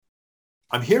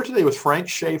I'm here today with Frank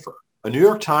Schaeffer, a New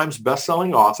York Times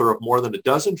bestselling author of more than a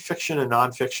dozen fiction and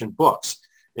nonfiction books,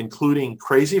 including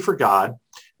Crazy for God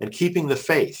and Keeping the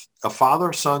Faith, a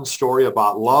father-son story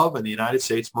about love in the United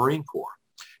States Marine Corps.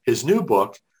 His new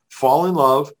book, Fall in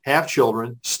Love, Have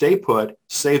Children, Stay Put,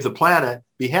 Save the Planet,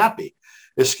 Be Happy,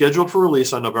 is scheduled for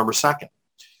release on November 2nd.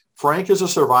 Frank is a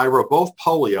survivor of both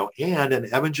polio and an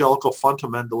evangelical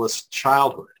fundamentalist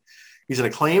childhood. He's an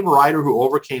acclaimed writer who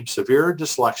overcame severe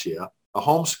dyslexia, a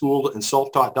homeschooled and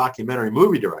self-taught documentary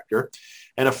movie director,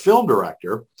 and a film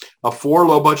director of 4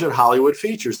 low-budget Hollywood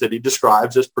features that he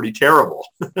describes as pretty terrible.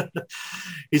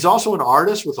 He's also an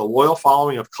artist with a loyal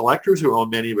following of collectors who own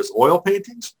many of his oil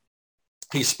paintings.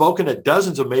 He's spoken at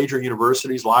dozens of major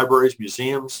universities, libraries,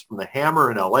 museums, from the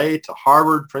Hammer in LA to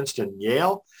Harvard, Princeton, and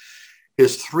Yale.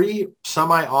 His 3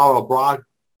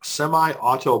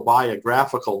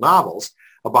 semi-autobiographical novels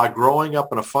about growing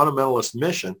up in a fundamentalist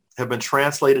mission have been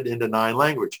translated into 9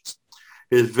 languages.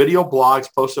 His video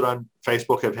blogs posted on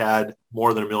Facebook have had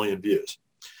more than 1 million views.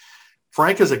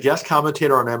 Frank is a guest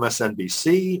commentator on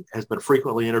MSNBC, has been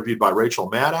frequently interviewed by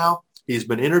Rachel Maddow. He's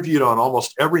been interviewed on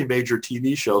almost every major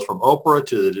TV shows from Oprah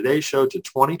to The Today Show to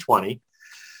 2020.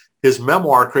 His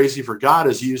memoir, Crazy for God,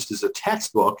 is used as a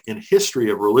textbook in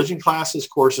history of religion classes,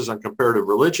 courses on comparative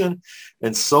religion,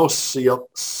 and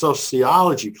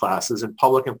sociology classes in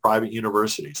public and private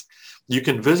universities. You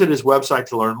can visit his website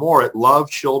to learn more at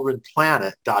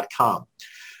lovechildrenplanet.com.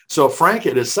 So, Frank,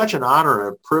 it is such an honor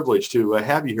and a privilege to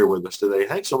have you here with us today.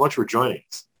 Thanks so much for joining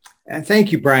us.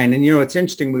 Thank you, Brian. And, it's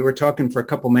interesting. We were talking for a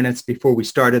couple minutes before we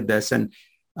started this. And,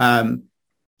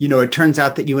 it turns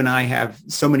out that you and I have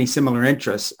so many similar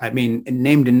interests. I mean,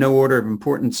 named in no order of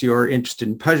importance, you're interested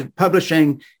in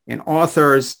publishing, in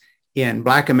authors, in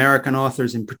Black American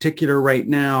authors in particular right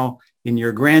now, in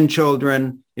your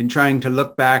grandchildren, in trying to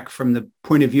look back from the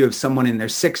point of view of someone in their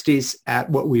 60s at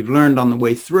what we've learned on the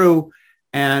way through,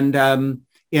 and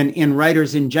in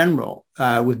writers in general,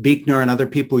 with Buechner and other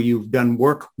people you've done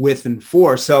work with and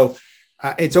for. So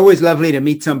it's always lovely to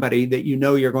meet somebody that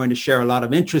you're going to share a lot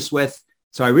of interest with.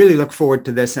 So I really look forward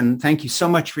to this. And thank you so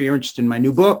much for your interest in my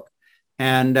new book.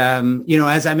 And,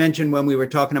 as I mentioned when we were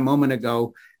talking a moment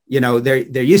ago,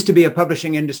 there used to be a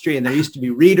publishing industry and there used to be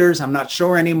readers. I'm not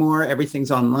sure anymore.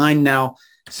 Everything's online now.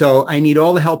 So I need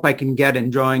all the help I can get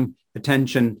in drawing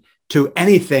attention to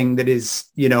anything that is,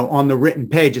 on the written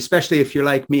page, especially if you're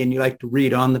like me and you like to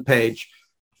read on the page.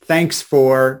 Thanks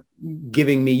for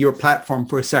giving me your platform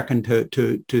for a second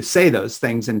to say those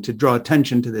things and to draw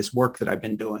attention to this work that I've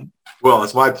been doing. Well,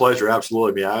 it's my pleasure.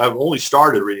 Absolutely. I've only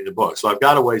started reading the book, so I've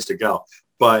got a ways to go,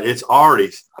 but it's already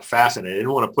fascinating. I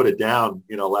didn't want to put it down,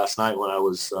 last night when I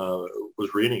was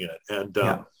reading it. And,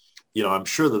 I'm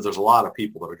sure that there's a lot of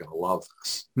people that are going to love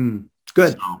this.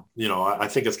 Good. So, I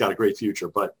think it's got a great future,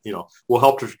 but, we'll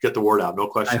help to get the word out. No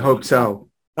question. I hope so.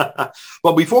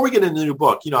 Well, before we get into the new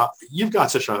book, you've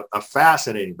got such a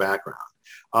fascinating background.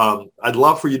 I'd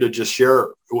love for you to just share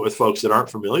with folks that aren't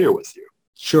familiar with you.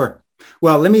 Sure.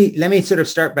 Well, let me sort of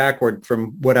start backward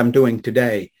from what I'm doing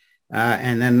today,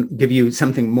 and then give you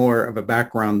something more of a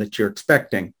background that you're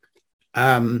expecting.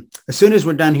 As soon as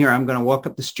we're done here, I'm going to walk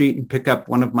up the street and pick up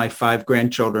one of my 5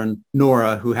 grandchildren,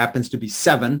 Nora, who happens to be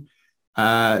 7.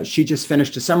 She just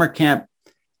finished a summer camp.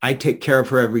 I take care of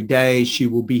her every day. She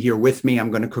will be here with me.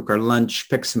 I'm going to cook her lunch,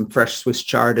 pick some fresh Swiss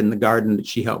chard in the garden that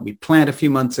she helped me plant a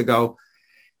few months ago.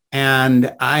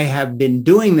 And I have been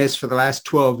doing this for the last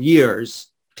 12 years,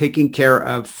 taking care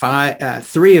of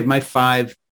 3 of my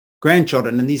 5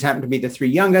 grandchildren. And these happen to be the 3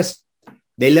 youngest.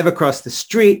 They live across the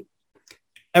street.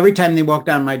 Every time they walk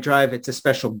down my drive, it's a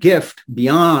special gift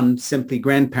beyond simply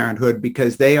grandparenthood,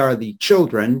 because they are the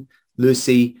children,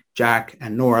 Lucy, Jack,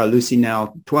 and Nora. Lucy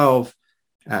now 12,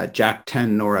 Jack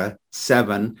 10, Nora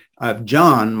 7, of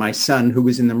John, my son, who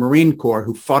was in the Marine Corps,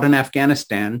 who fought in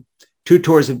Afghanistan, 2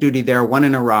 tours of duty there, 1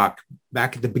 in Iraq,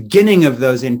 back at the beginning of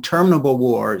those interminable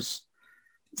wars.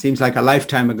 It seems like a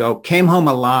lifetime ago, came home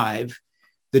alive.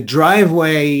 The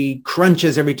driveway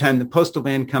crunches every time the postal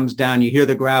van comes down. You hear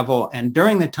the gravel. And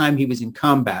during the time he was in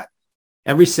combat,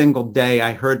 every single day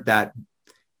I heard that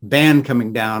van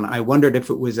coming down. I wondered if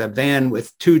it was a van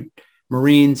with 2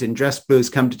 Marines in dress blues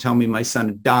come to tell me my son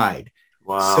had died.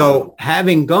 Wow. So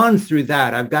having gone through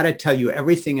that, I've got to tell you,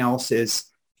 everything else is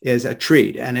a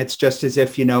treat. And it's just as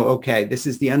if, okay, this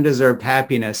is the undeserved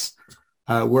happiness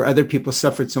where other people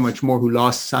suffered so much more, who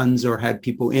lost sons or had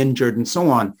people injured and so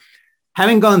on.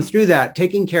 Having gone through that,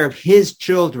 taking care of his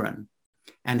children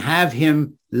and have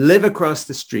him live across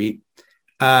the street,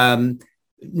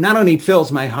 not only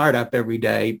fills my heart up every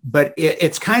day, but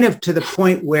it's kind of to the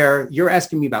point where you're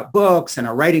asking me about books and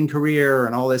a writing career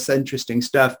and all this interesting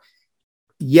stuff.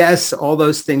 yes, all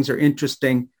those things are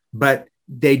interesting, but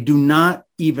they do not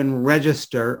even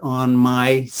register on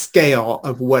my scale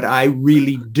of what I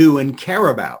really do and care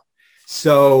about.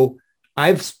 So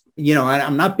I'm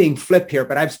not being flip here,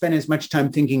 but I've spent as much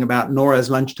time thinking about Nora's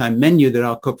lunchtime menu that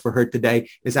I'll cook for her today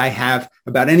as I have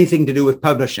about anything to do with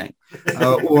publishing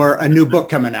or a new book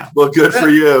coming out. Well, good for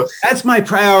you. That's my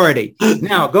priority.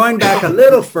 Now, going back a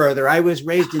little further, I was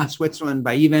raised in Switzerland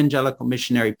by evangelical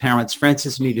missionary parents,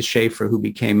 Francis and Nita Schaefer, who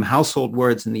became household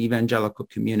words in the evangelical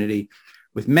community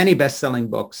with many best-selling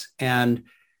books. And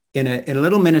in a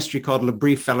little ministry called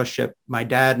L'Abri Fellowship, my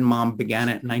dad and mom began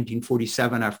it in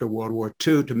 1947 after World War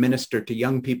II to minister to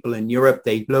young people in Europe.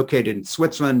 They located in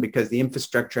Switzerland because the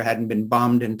infrastructure hadn't been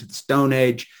bombed into the Stone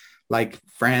Age, like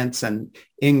France and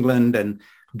England and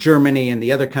Germany and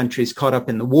the other countries caught up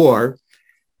in the war.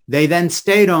 They then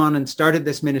stayed on and started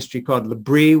this ministry called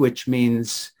L'Abri, which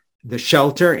means the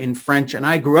shelter in French, and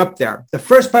I grew up there. The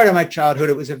first part of my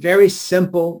childhood, it was a very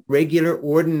simple, regular,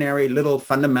 ordinary little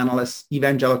fundamentalist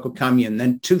evangelical commune.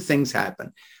 Then two things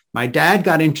happened. My dad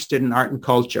got interested in art and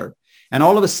culture, and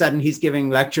all of a sudden he's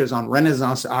giving lectures on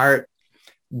Renaissance art,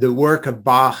 the work of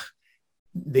Bach,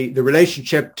 the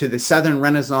relationship to the Southern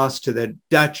Renaissance, to the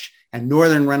Dutch and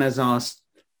Northern Renaissance,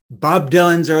 Bob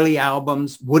Dylan's early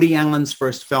albums, Woody Allen's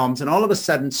first films, and all of a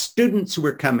sudden students who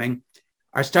were coming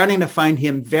are starting to find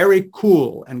him very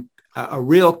cool and a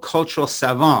real cultural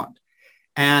savant.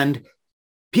 And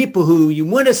people who you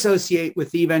wouldn't associate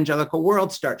with the evangelical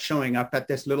world start showing up at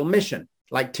this little mission,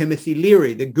 like Timothy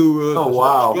Leary, the guru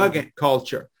of drug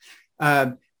culture.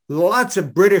 Lots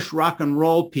of British rock and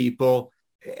roll people.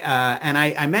 And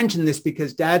I mention this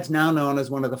because Dad's now known as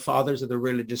one of the fathers of the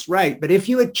religious right. But if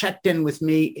you had checked in with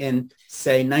me in,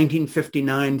 say,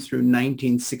 1959 through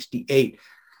 1968,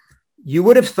 you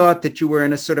would have thought that you were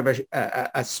in a sort of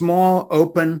a small,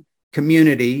 open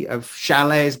community of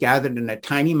chalets gathered in a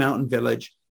tiny mountain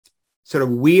village, sort of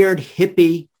weird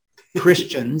hippie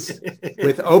Christians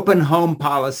with open home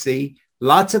policy,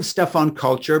 lots of stuff on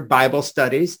culture, Bible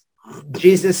studies,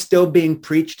 Jesus still being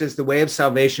preached as the way of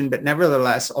salvation, but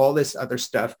nevertheless, all this other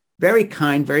stuff, very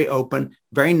kind, very open,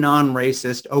 very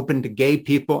non-racist, open to gay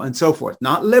people and so forth.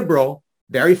 Not liberal,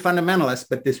 very fundamentalist,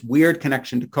 but this weird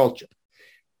connection to culture.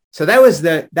 So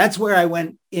that's where I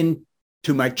went into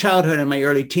my childhood and my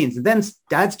early teens. And then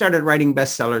Dad started writing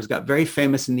bestsellers, got very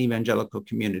famous in the evangelical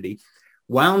community,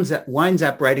 winds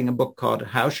up writing a book called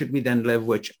How Should We Then Live,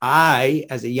 which I,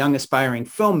 as a young aspiring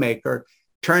filmmaker,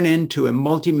 turn into a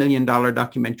multi-million-dollar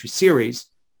documentary series.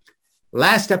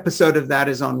 Last episode of that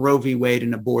is on Roe v. Wade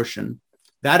and abortion.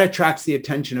 That attracts the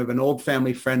attention of an old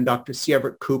family friend, Dr. C.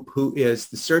 Everett Koop, who is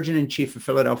the Surgeon in Chief of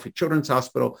Philadelphia Children's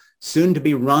Hospital, soon to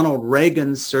be Ronald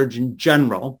Reagan's Surgeon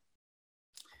General.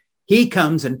 He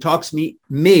comes and talks me,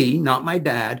 not my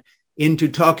dad, into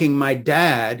talking my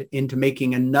dad into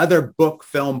making another book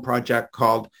film project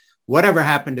called Whatever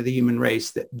Happened to the Human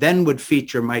Race, that then would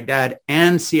feature my dad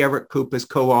and C. Everett Koop as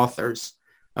co-authors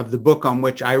of the book on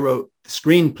which I wrote the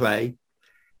screenplay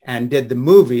and did the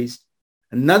movies.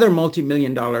 Another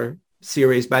multi-million-dollar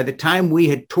series. By the time we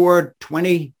had toured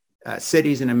 20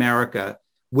 cities in America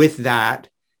with that,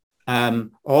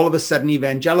 all of a sudden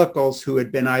evangelicals who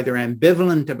had been either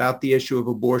ambivalent about the issue of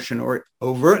abortion or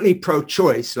overtly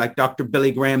pro-choice, like Dr.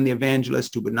 Billy Graham, the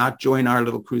evangelist, who would not join our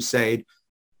little crusade,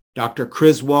 Dr.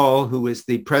 Criswell, who was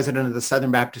the president of the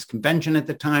Southern Baptist Convention at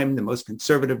the time, the most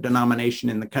conservative denomination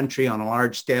in the country on a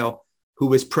large scale, who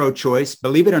was pro-choice.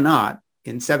 Believe it or not,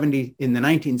 in the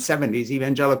 1970s,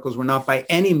 evangelicals were not by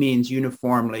any means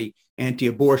uniformly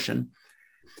anti-abortion.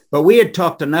 But we had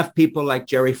talked enough people like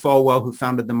Jerry Falwell, who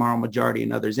founded the Moral Majority,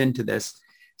 and others into this,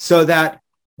 so that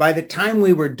by the time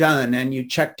we were done and you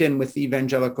checked in with the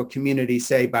evangelical community,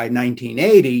 say by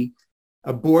 1980,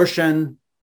 abortion,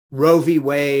 Roe v.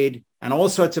 Wade, and all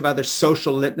sorts of other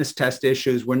social litmus test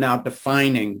issues were now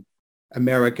defining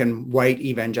American white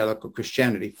evangelical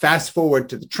Christianity. Fast forward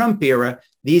to the Trump era,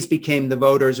 these became the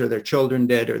voters, or their children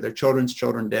did, or their children's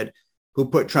children did, who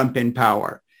put Trump in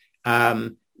power.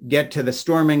 Get to the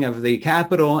storming of the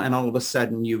Capitol, and all of a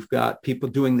sudden you've got people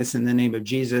doing this in the name of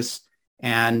Jesus,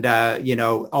 and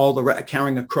all the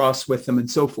carrying a cross with them and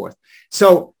so forth.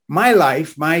 So my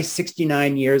life, my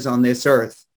 69 years on this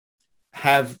earth,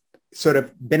 have sort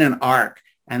of been an arc.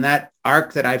 And that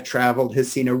arc that I've traveled has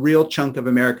seen a real chunk of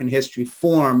American history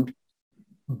formed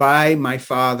by my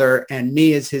father and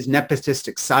me as his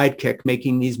nepotistic sidekick,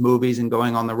 making these movies and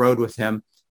going on the road with him.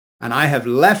 And I have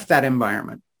left that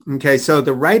environment. Okay, so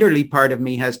the writerly part of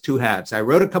me has two halves. I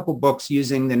wrote a couple books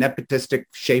using the nepotistic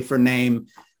Schaefer name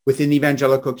within the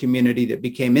evangelical community that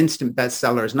became instant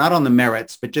bestsellers, not on the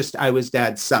merits, but just I was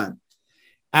Dad's son.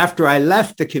 After I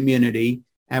left the community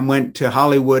and went to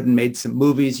Hollywood and made some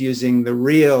movies using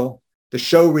the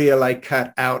show reel I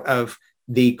cut out of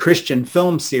the Christian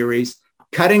film series,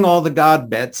 cutting all the God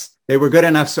bits. They were good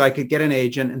enough so I could get an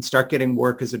agent and start getting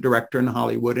work as a director in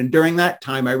Hollywood. And during that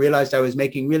time, I realized I was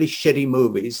making really shitty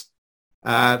movies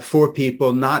for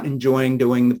people, not enjoying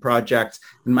doing the projects.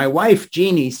 And my wife,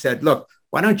 Jeannie, said, look,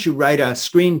 why don't you write a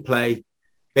screenplay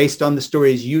based on the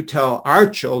stories you tell our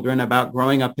children about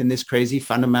growing up in this crazy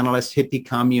fundamentalist hippie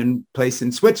commune place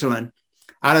in Switzerland?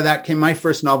 Out of that came my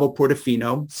first novel,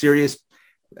 Portofino, serious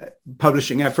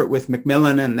publishing effort with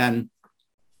Macmillan, and then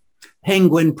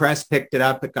Penguin Press picked it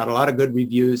up. It got a lot of good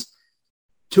reviews.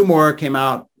 Two more came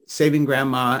out, Saving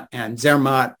Grandma and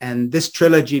Zermatt, and this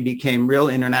trilogy became real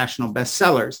international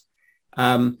bestsellers.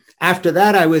 After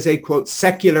that, I was a, quote,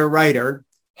 secular writer,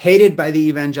 hated by the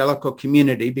evangelical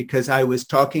community because I was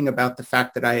talking about the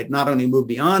fact that I had not only moved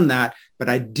beyond that, but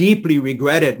I deeply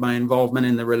regretted my involvement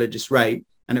in the religious right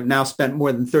and have now spent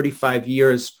more than 35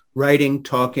 years writing,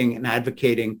 talking, and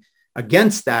advocating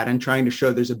against that and trying to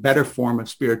show there's a better form of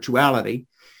spirituality.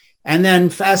 And then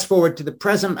fast forward to the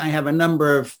present, I have a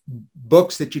number of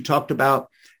books that you talked about,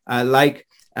 like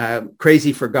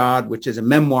Crazy for God, which is a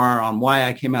memoir on why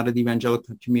I came out of the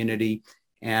evangelical community,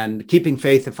 and Keeping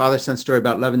Faith, a father-son story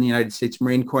about love in the United States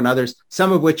Marine Corps, and others,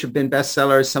 some of which have been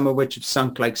bestsellers, some of which have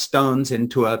sunk like stones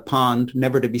into a pond,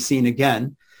 never to be seen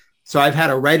again. So I've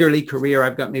had a writerly career.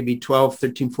 I've got maybe 12,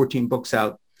 13, 14 books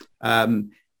out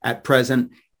at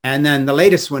present. And then the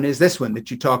latest one is this one that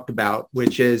you talked about,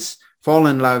 which is Fall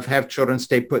in Love, Have Children,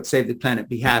 Stay Put, Save the Planet,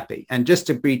 Be Happy. And just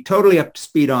to be totally up to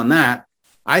speed on that,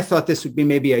 I thought this would be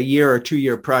maybe a year or 2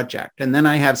 year project. And then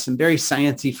I have some very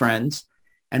sciencey friends.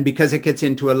 And because it gets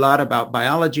into a lot about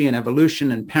biology and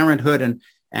evolution and parenthood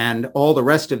and all the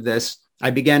rest of this, I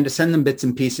began to send them bits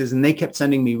and pieces, and they kept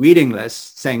sending me reading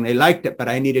lists saying they liked it, but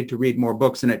I needed to read more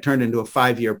books, and it turned into a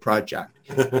 5-year project.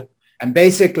 And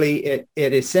basically, it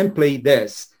is simply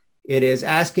this. It is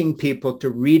asking people to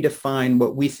redefine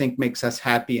what we think makes us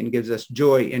happy and gives us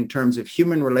joy in terms of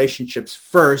human relationships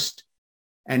first,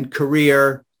 and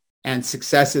career and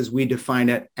success as we define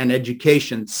it, and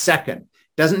education second.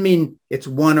 Doesn't mean it's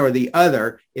one or the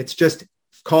other. It's just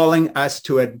calling us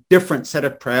to a different set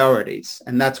of priorities.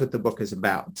 And that's what the book is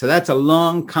about. So that's a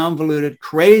long, convoluted,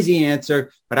 crazy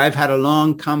answer, but I've had a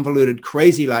long, convoluted,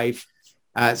 crazy life.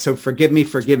 So forgive me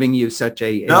for giving you such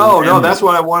a... No, that's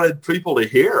what I wanted people to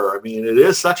hear. I mean, it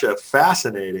is such a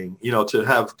fascinating, to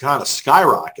have kind of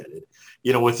skyrocketed,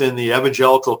 within the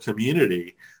evangelical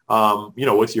community,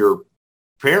 with your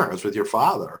parents, with your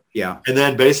father. Yeah. And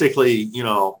then basically,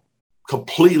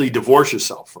 completely divorce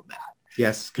yourself from that.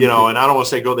 Yes. Completely. And I don't want to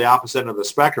say go the opposite end of the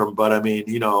spectrum, but I mean,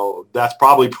 that's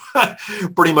probably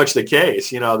pretty much the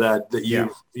case, that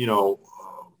you've,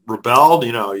 rebelled,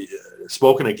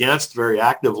 spoken against very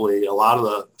actively a lot of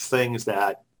the things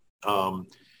that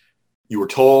you were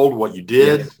told, what you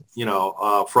did,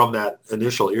 from that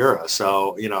initial era.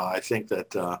 So, I think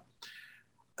that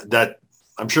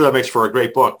I'm sure that makes for a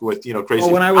great book with, Crazy.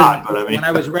 Well, when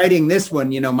I was writing this one,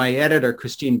 my editor,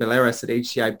 Christine Belleris at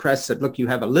HCI Press, said, look, you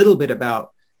have a little bit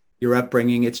about your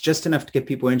upbringing. It's just enough to get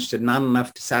people interested, not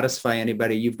enough to satisfy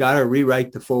anybody. You've got to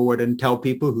rewrite the foreword and tell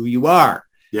people who you are.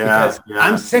 Yeah.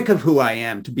 I'm sick of who I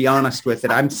am, to be honest with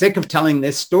it. I'm sick of telling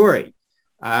this story.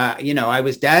 I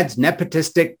was Dad's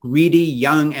nepotistic, greedy,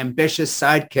 young, ambitious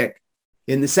sidekick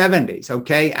in the 70s.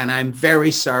 Okay. And I'm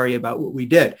very sorry about what we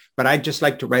did, but I'd just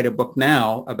like to write a book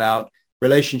now about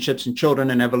relationships and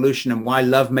children and evolution and why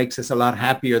love makes us a lot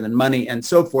happier than money and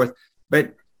so forth.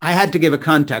 But I had to give a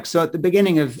context. So at the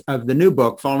beginning of the new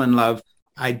book, Fall in Love,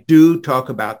 I do talk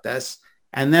about this.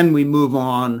 And then we move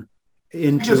on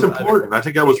into... It's important. I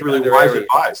think that was really wise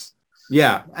advice.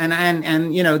 Yeah.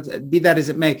 And be that as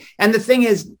it may. And the thing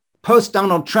is, post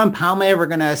Donald Trump, how am I ever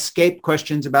going to escape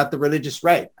questions about the religious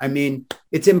right? I mean,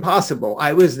 it's impossible.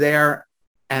 I was there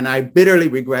and I bitterly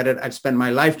regret it. I've spent my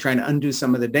life trying to undo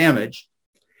some of the damage.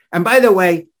 And by the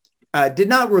way, did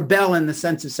not rebel in the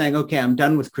sense of saying, okay, I'm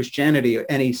done with Christianity or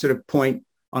any sort of point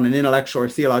on an intellectual or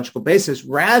theological basis.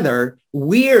 Rather,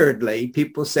 weirdly,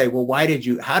 people say, well,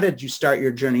 how did you start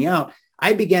your journey out?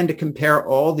 I began to compare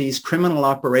all these criminal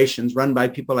operations run by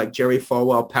people like Jerry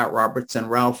Falwell, Pat Robertson,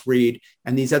 Ralph Reed,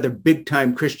 and these other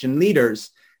big-time Christian leaders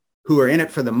who are in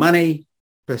it for the money,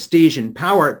 prestige, and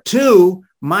power, to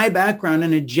my background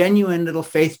in a genuine little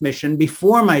faith mission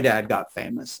before my dad got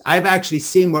famous. I've actually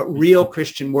seen what real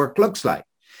Christian work looks like.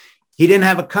 He didn't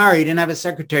have a car. He didn't have a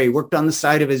secretary. He worked on the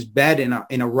side of his bed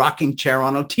in a rocking chair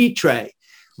on a tea tray.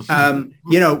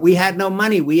 We had no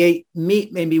money. We ate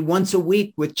meat maybe once a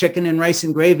week with chicken and rice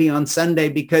and gravy on Sunday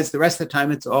because the rest of the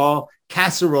time it's all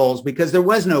casseroles because there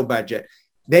was no budget.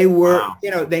 They were,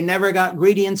 they never got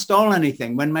Greedy and stole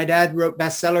anything. When my dad wrote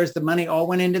bestsellers, the money all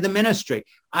went into the ministry.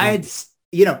 I had,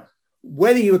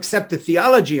 whether you accept the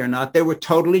theology or not, they were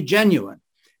totally genuine.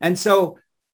 And so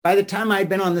by the time I'd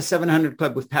been on the 700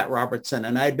 Club with Pat Robertson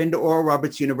and I'd been to Oral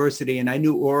Roberts University and I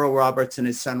knew Oral Roberts and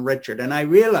his son, Richard, and I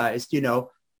realized,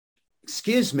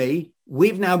 excuse me,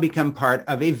 we've now become part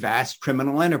of a vast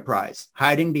criminal enterprise,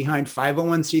 hiding behind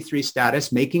 501c3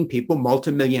 status, making people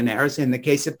multimillionaires. In the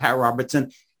case of Pat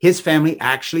Robertson, his family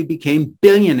actually became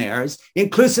billionaires,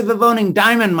 inclusive of owning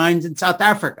diamond mines in South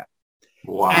Africa.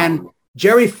 Wow. And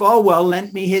Jerry Falwell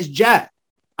lent me his jet.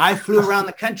 I flew around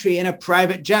the country in a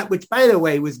private jet, which, by the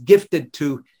way, was gifted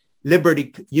to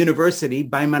Liberty University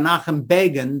by Menachem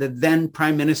Begin, the then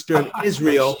Prime Minister of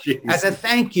Israel, as a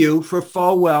thank you for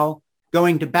Falwell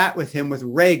going to bat with him with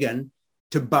Reagan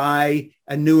to buy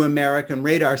a new American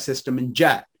radar system and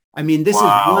jet. I mean, this is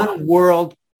one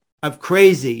world of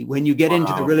crazy when you get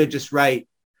into the religious right,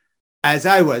 as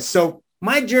I was. So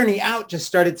my journey out just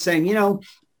started saying,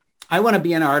 I want to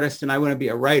be an artist and I want to be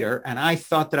a writer. And I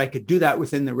thought that I could do that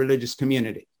within the religious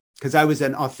community because I was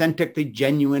an authentically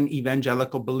genuine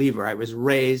evangelical believer. I was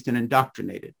raised and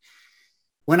indoctrinated.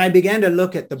 When I began to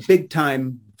look at the big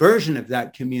time version of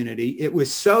that community, it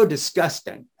was so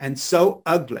disgusting and so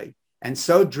ugly and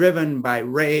so driven by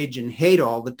rage and hate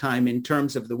all the time in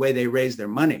terms of the way they raised their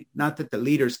money. Not that the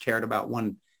leaders cared about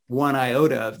one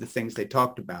iota of the things they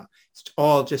talked about. It's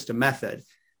all just a method.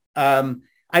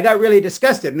 I got really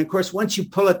disgusted. And of course, once you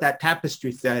pull at that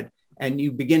tapestry thread and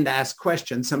you begin to ask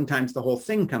questions, sometimes the whole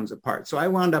thing comes apart. So I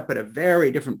wound up at a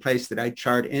very different place that I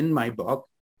chart in my book.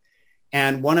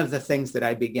 And one of the things that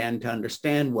I began to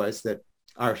understand was that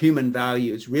our human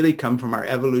values really come from our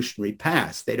evolutionary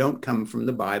past. They don't come from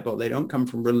the Bible. They don't come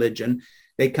from religion.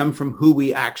 They come from who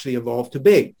we actually evolved to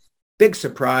be. Big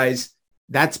surprise.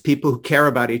 That's people who care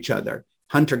about each other.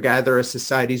 Hunter-gatherer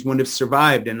societies wouldn't have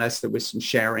survived unless there was some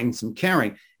sharing, some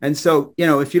caring. And so,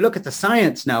 if you look at the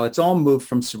science now, it's all moved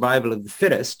from survival of the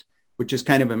fittest, which is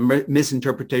kind of a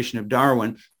misinterpretation of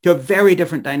Darwin, to a very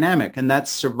different dynamic. And that's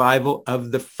survival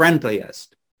of the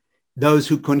friendliest, those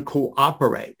who can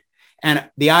cooperate. And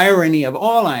the irony of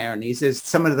all ironies is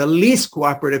some of the least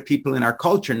cooperative people in our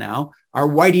culture now are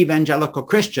white evangelical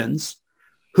Christians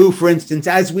who, for instance,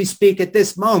 as we speak at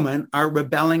this moment, are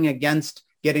rebelling against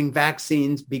getting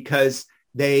vaccines because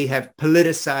they have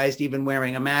politicized even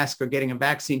wearing a mask or getting a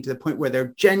vaccine to the point where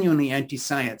they're genuinely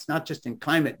anti-science, not just in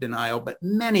climate denial, but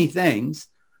many things,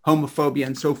 homophobia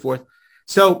and so forth.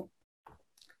 So,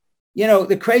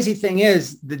 the crazy thing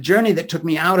is the journey that took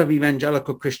me out of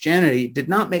evangelical Christianity did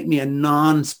not make me a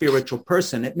non-spiritual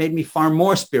person. It made me far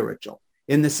more spiritual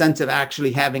in the sense of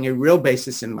actually having a real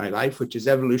basis in my life, which is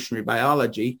evolutionary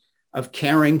biology, of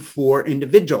caring for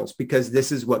individuals, because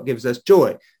this is what gives us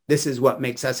joy. This is what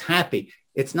makes us happy.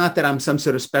 It's not that I'm some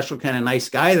sort of special kind of nice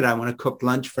guy that I want to cook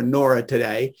lunch for Nora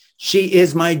today. She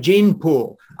is my gene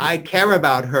pool. I care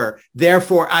about her.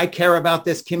 Therefore, I care about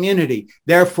this community.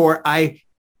 Therefore, I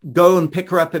go and pick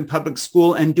her up in public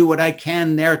school and do what I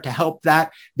can there to help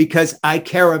that because I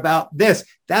care about this.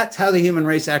 That's how the human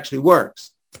race actually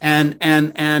works. And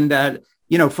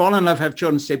fall in love, have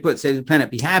children, stay put, save the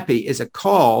planet, be happy is a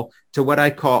call to what I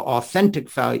call authentic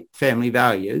family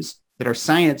values that are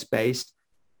science-based,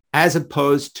 as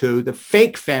opposed to the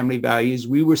fake family values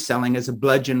we were selling as a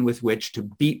bludgeon with which to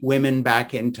beat women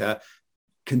back into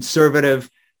conservative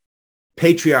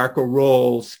patriarchal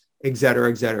roles, et cetera,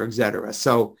 et cetera, et cetera.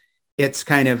 So it's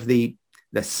kind of the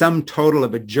sum total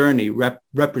of a journey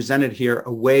represented here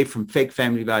away from fake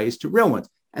family values to real ones.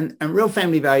 And real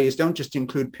family values don't just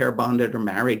include pair bonded or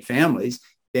married families.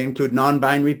 They include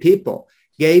non-binary people,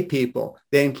 gay people.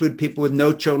 They include people with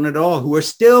no children at all who are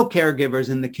still caregivers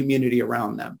in the community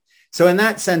around them. So in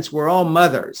that sense, we're all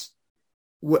mothers.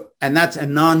 And that's a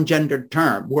non-gendered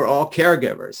term. We're all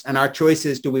caregivers. And our choice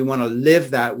is, do we want to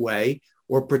live that way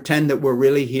or pretend that we're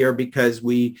really here because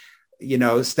we,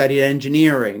 studied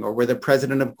engineering, or we're the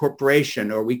president of a corporation,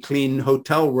 or we clean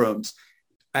hotel rooms?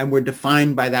 And we're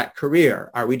defined by that career.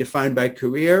 Are we defined by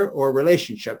career or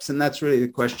relationships? And that's really the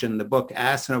question the book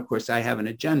asks. And of course, I have an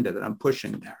agenda that I'm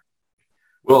pushing there.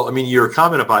 Well, your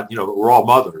comment about, we're all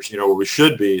mothers, we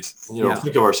should be,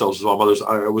 think of ourselves as all mothers.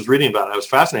 I was reading about it. I was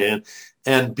fascinated.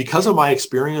 And because of my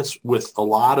experience with a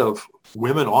lot of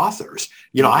women authors,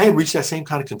 I had reached that same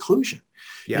kind of conclusion.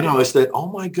 Yeah. Is that,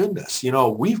 oh my goodness,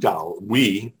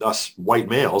 us white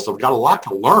males have got a lot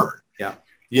to learn.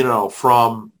 Yeah.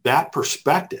 From that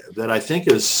perspective that I think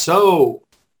is so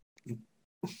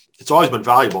it's always been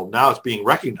valuable. Now it's being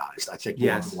recognized, I think,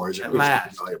 more and more as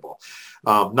increasingly valuable.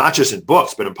 Not just in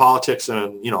books, but in politics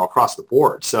and, across the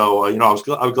board. So, I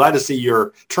was glad to see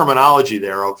your terminology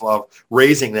there of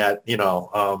raising that,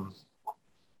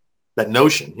 that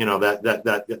notion,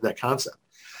 that concept.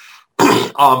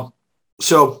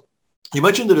 So you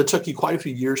mentioned that it took you quite a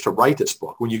few years to write this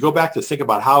book. When you go back to think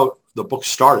about how the book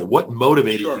started, what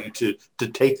motivated you to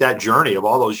take that journey of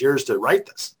all those years to write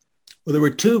this? Well, there were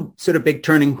two sort of big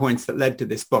turning points that led to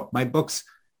this book. My books,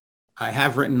 I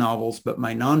have written novels, but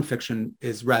my nonfiction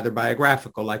is rather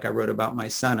biographical. Like I wrote about my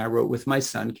son. I wrote with my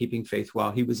son, keeping faith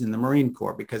while he was in the Marine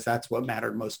Corps, because that's what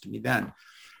mattered most to me then.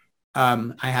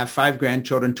 I have 5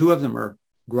 grandchildren. 2 of them are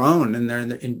grown and they're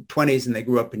in 20s and they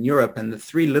grew up in Europe. And the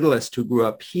 3 littlest who grew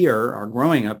up here are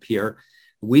growing up here.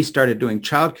 We started doing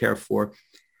childcare for.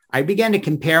 I began to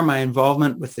compare my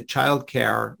involvement with the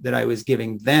childcare that I was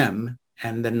giving them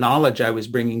and the knowledge I was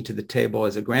bringing to the table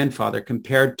as a grandfather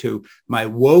compared to my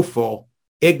woeful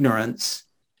ignorance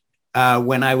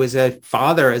when I was a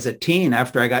father as a teen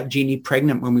after I got Jeannie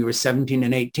pregnant when we were 17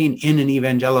 and 18 in an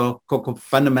evangelical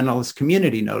fundamentalist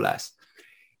community, no less.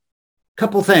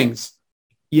 Couple things,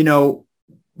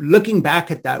 looking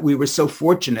back at that, we were so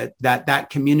fortunate that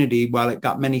that community, while it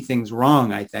got many things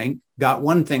wrong, I think, got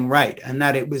one thing right, and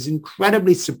that it was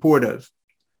incredibly supportive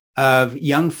of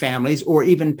young families or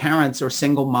even parents or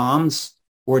single moms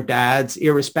or dads,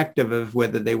 irrespective of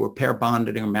whether they were pair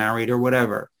bonded or married or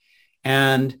whatever.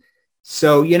 And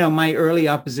so, my early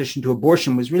opposition to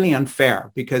abortion was really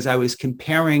unfair because I was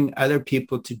comparing other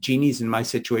people to Jeannie's in my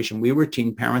situation. We were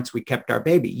teen parents. We kept our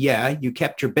baby. Yeah, you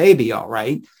kept your baby, all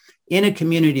right, in a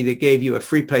community that gave you a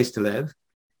free place to live,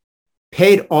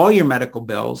 paid all your medical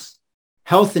bills,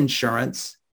 health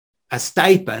insurance, a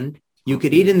stipend. You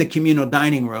could eat in the communal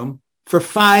dining room for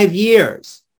 5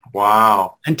 years.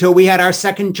 Wow. Until we had our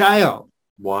second child.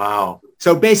 Wow.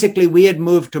 So basically we had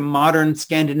moved to modern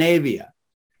Scandinavia.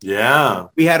 Yeah.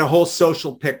 We had a whole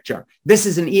social picture. This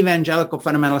is an evangelical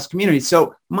fundamentalist community.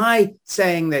 So my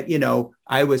saying that,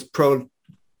 I was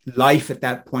pro-life at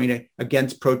that point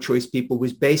against pro-choice people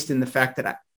was based in the fact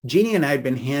that Jeannie and I had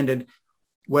been handed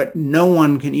what no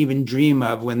one can even dream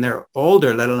of when they're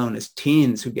older, let alone as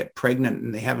teens who get pregnant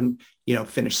and they haven't,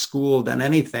 finished school, done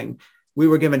anything. We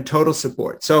were given total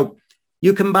support. So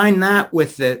you combine that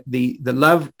with the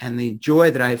love and the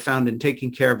joy that I have found in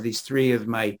taking care of these 3 of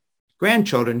my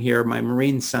grandchildren here, my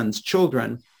Marine son's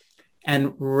children,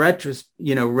 and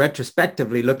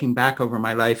retrospectively looking back over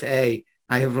my life, I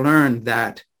have learned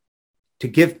that to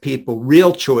give people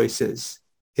real choices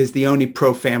is the only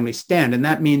pro-family stand. And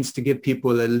that means to give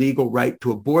people a legal right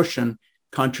to abortion,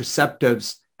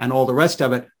 contraceptives, and all the rest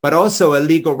of it, but also a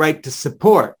legal right to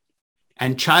support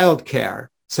and childcare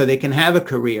so they can have a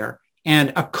career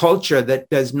and a culture that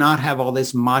does not have all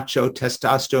this macho,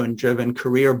 testosterone-driven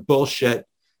career bullshit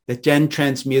that then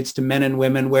transmutes to men and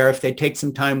women where if they take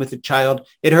some time with a child,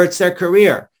 it hurts their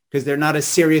career because they're not as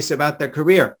serious about their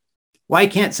career. Why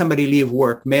can't somebody leave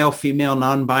work, male, female,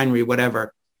 non-binary,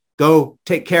 whatever, go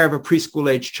take care of a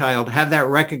preschool-age child, have that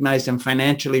recognized and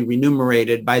financially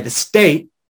remunerated by the state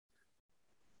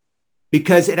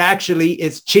because it actually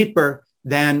is cheaper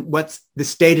than what the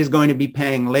state is going to be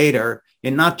paying later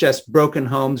in not just broken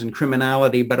homes and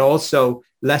criminality, but also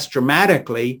less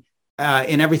dramatically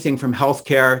in everything from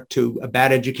healthcare to a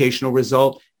bad educational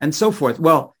result and so forth.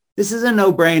 Well, this is a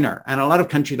no-brainer. And a lot of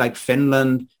countries like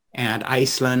Finland and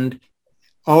Iceland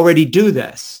already do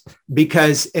this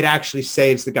because it actually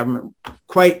saves the government,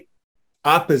 quite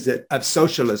opposite of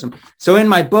socialism. So in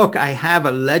my book, I have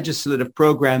a legislative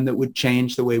program that would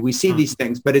change the way we see these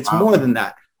things, but it's more than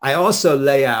that. I also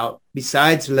lay out,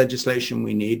 besides the legislation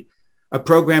we need, a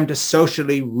program to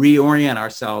socially reorient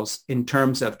ourselves in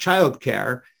terms of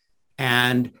childcare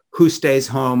and who stays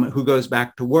home, who goes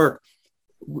back to work.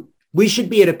 We should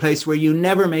be at a place where you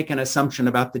never make an assumption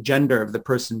about the gender of the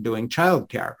person doing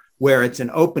childcare, where it's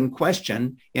an open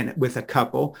question with a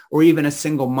couple or even a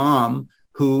single mom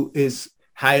who is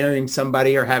hiring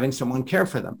somebody or having someone care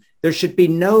for them. There should be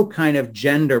no kind of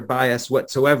gender bias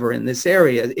whatsoever in this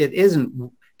area. It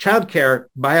isn't. Childcare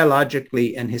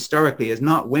biologically and historically is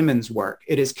not women's work.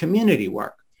 It is community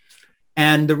work.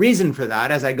 And the reason for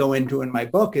that, as I go into in my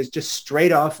book, is just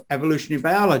straight off evolutionary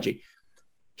biology.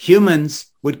 Humans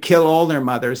would kill all their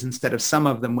mothers instead of some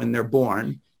of them when they're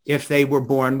born if they were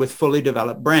born with fully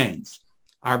developed brains.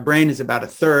 Our brain is about a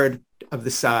third of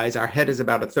the size. Our head is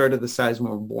about a third of the size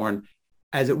when we're born,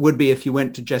 as it would be if you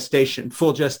went to gestation,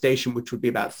 full gestation, which would be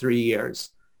about 3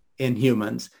 years in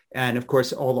humans. And of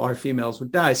course, all our females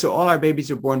would die. So all our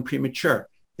babies are born premature.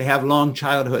 They have long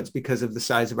childhoods because of the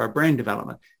size of our brain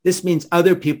development. This means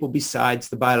other people besides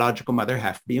the biological mother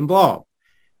have to be involved.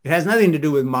 It has nothing to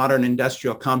do with modern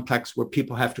industrial complex where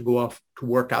people have to go off to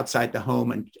work outside the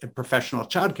home and professional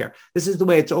childcare. This is the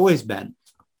way it's always been.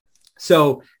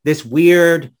 So this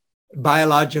weird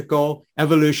biological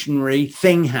evolutionary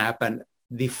thing happened.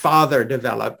 The father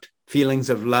developed feelings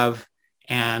of love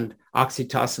and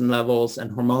oxytocin levels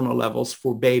and hormonal levels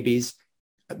for babies,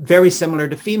 very similar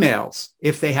to females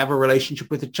if they have a relationship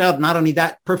with a child. Not only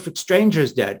that, perfect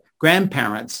strangers did,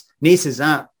 grandparents, nieces,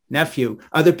 aunt, nephew,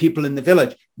 other people in the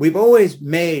village. We've always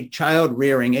made child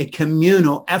rearing a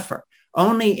communal effort.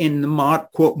 Only in the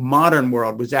quote modern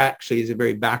world, which actually is a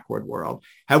very backward world,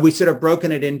 have we sort of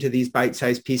broken it into these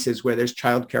bite-sized pieces where there's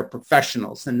childcare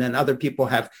professionals and then other people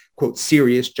have quote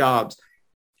serious jobs.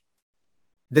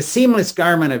 The seamless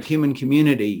garment of human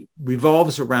community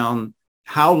revolves around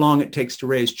how long it takes to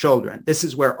raise children. This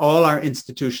is where all our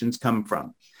institutions come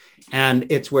from. And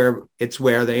it's where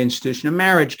the institution of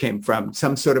marriage came from,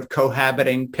 some sort of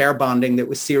cohabiting, pair bonding that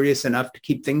was serious enough to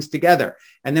keep things together.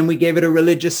 And then we gave it a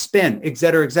religious spin, et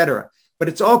cetera, et cetera. But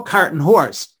it's all cart and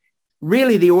horse.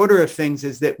 Really, the order of things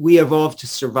is that we evolved to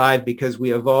survive because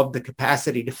we evolved the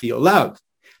capacity to feel love.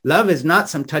 Love is not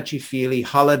some touchy-feely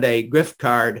holiday gift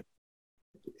card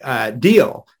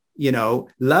deal. You know,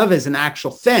 love is an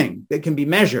actual thing that can be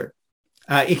measured.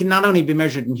 It can not only be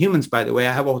measured in humans, by the way.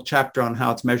 I have a whole chapter on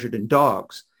how it's measured in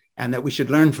dogs and that we should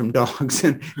learn from dogs.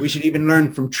 And we should even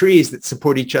learn from trees that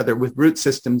support each other with root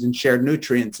systems and shared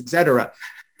nutrients, et cetera.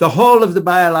 The whole of the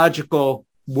biological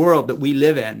world that we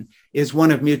live in is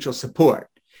one of mutual support.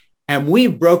 And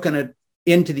we've broken it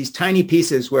into these tiny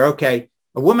pieces where, okay,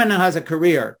 a woman now has a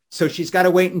career, so she's got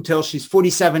to wait until she's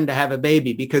 47 to have a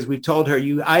baby because we've told her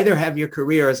you either have your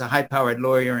career as a high-powered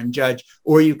lawyer and judge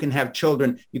or you can have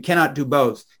children. You cannot do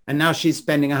both. And now she's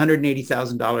spending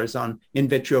 $180,000 on in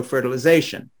vitro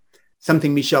fertilization,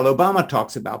 something Michelle Obama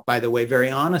talks about, by the way, very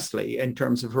honestly in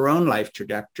terms of her own life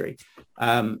trajectory.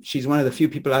 She's one of the few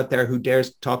people out there who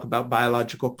dares talk about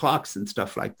biological clocks and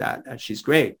stuff like that. She's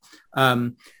great.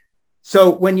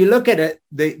 So when you look at it,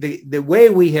 the way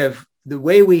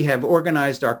we have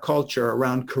organized our culture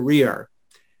around career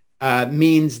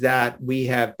means that we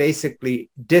have basically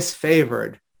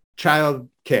disfavored child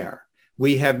care.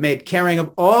 We have made caring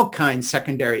of all kinds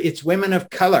secondary. It's women of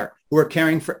color who are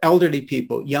caring for elderly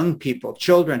people, young people,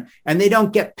 children, and they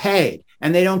don't get paid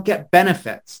and they don't get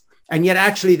benefits. And yet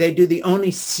actually they do the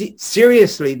only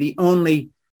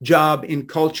job in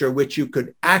culture which you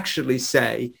could actually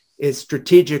say is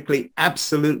strategically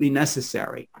absolutely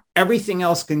necessary. Everything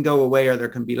else can go away or there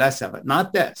can be less of it.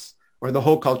 Not this, or the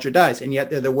whole culture dies. And yet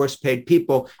they're the worst paid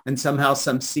people. And somehow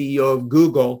some CEO of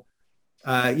Google,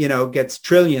 gets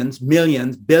trillions,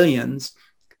 millions, billions.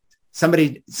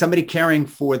 Somebody caring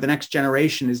for the next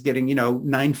generation is getting,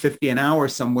 $9.50 an hour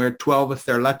somewhere, 12 if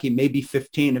they're lucky, maybe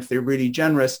 15 if they're really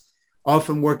generous,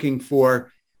 often working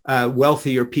for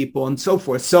wealthier people and so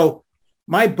forth. So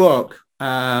my book,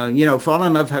 Fall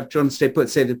in Love, Have Children, Stay Put,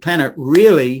 Save the Planet,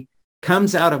 really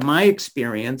comes out of my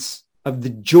experience of the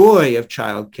joy of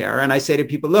childcare. And I say to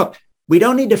people, look, we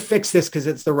don't need to fix this because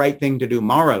it's the right thing to do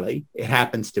morally. It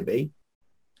happens to be.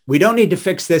 We don't need to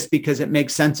fix this because it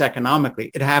makes sense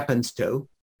economically. It happens to.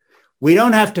 We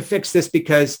don't have to fix this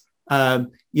because,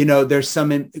 there's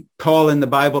some call in the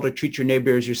Bible to treat your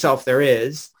neighbor as yourself. There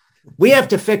is. We have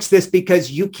to fix this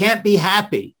because you can't be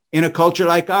happy in a culture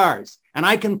like ours. And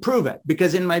I can prove it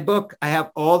because in my book, I have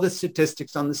all the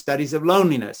statistics on the studies of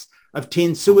loneliness, of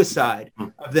teen suicide,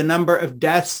 of the number of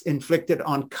deaths inflicted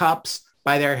on cops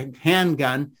by their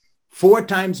handgun. 4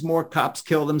 times more cops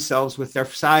kill themselves with their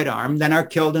sidearm than are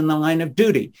killed in the line of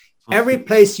duty. Every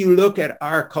place you look at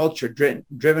our culture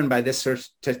driven by this sort of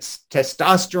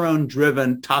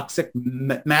testosterone-driven toxic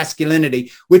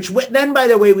masculinity, which then, by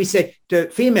the way, we say to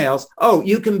females, oh,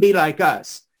 you can be like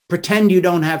us. Pretend you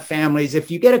don't have families.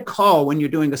 If you get a call when you're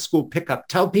doing a school pickup,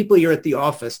 tell people you're at the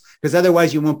office because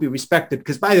otherwise you won't be respected.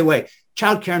 Because by the way,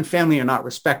 childcare and family are not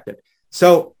respected.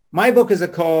 So my book is a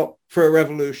call for a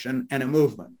revolution and a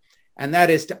movement. And that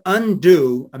is to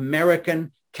undo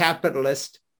American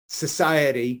capitalist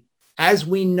society as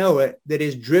we know it that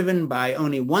is driven by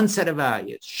only one set of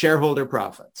values, shareholder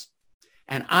profits.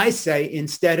 And I say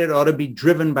instead it ought to be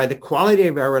driven by the quality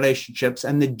of our relationships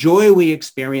and the joy we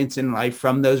experience in life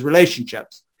from those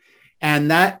relationships.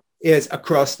 And that is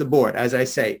across the board, as I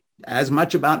say, as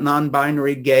much about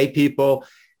non-binary gay people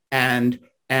and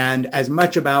as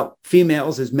much about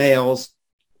females as males,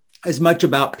 as much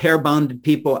about pair-bonded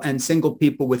people and single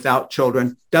people without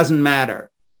children, doesn't matter.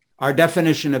 Our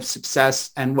definition of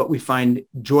success and what we find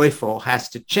joyful has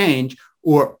to change,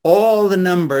 or all the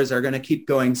numbers are going to keep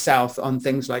going south on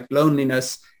things like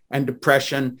loneliness and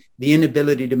depression, the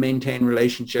inability to maintain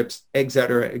relationships, et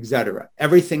cetera, et cetera.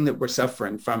 Everything that we're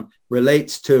suffering from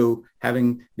relates to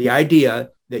having the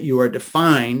idea that you are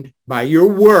defined by your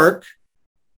work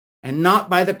and not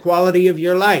by the quality of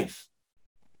your life.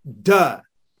 Duh.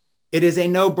 It is a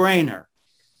no-brainer.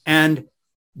 And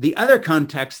the other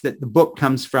context that the book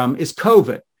comes from is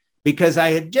COVID, because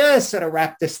I had just sort of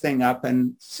wrapped this thing up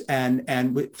and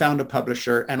found a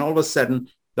publisher, and all of a sudden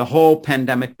the whole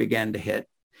pandemic began to hit.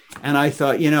 And I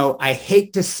thought, I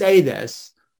hate to say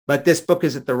this, but this book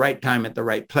is at the right time, at the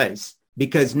right place,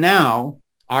 because now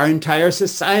our entire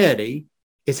society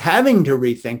is having to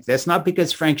rethink this, not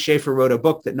because Frank Schaeffer wrote a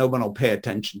book that no one will pay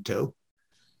attention to,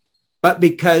 but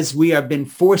because we have been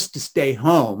forced to stay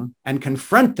home and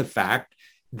confront the fact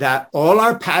that all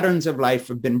our patterns of life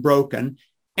have been broken.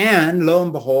 And lo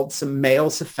and behold, some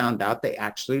males have found out they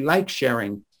actually like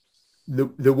sharing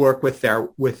the work with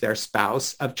their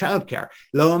spouse of childcare.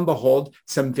 Lo and behold,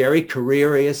 some very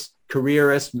careerist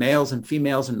males and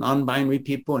females and non-binary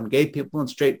people and gay people and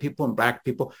straight people and black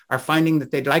people are finding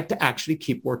that they'd like to actually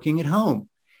keep working at home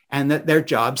and that their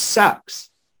job sucks,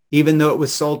 even though it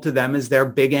was sold to them as their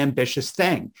big ambitious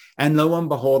thing. And lo and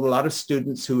behold, a lot of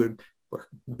students who were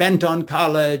bent on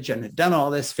college and had done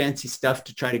all this fancy stuff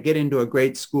to try to get into a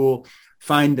great school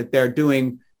find that they're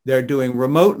doing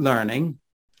remote learning,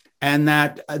 and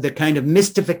that the kind of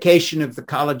mystification of the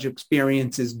college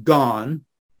experience is gone.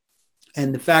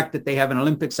 And the fact that they have an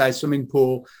Olympic-sized swimming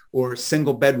pool or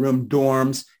single bedroom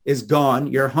dorms is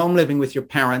gone. You're home living with your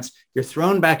parents. You're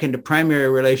thrown back into primary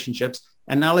relationships.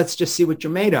 And now let's just see what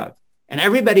you're made of. And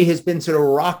everybody has been sort of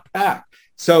rocked back.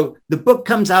 So the book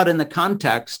comes out in the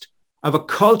context of a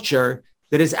culture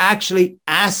that is actually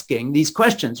asking these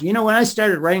questions. When I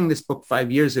started writing this book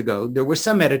 5 years ago, there were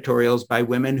some editorials by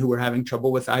women who were having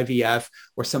trouble with IVF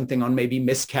or something on maybe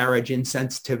miscarriage,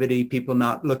 insensitivity, people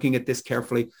not looking at this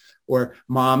carefully, or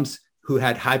moms who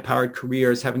had high-powered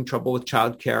careers having trouble with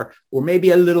childcare, or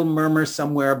maybe a little murmur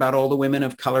somewhere about all the women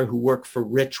of color who work for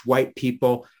rich white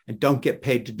people and don't get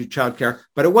paid to do childcare.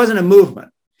 But it wasn't a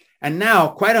movement. And now,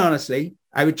 quite honestly,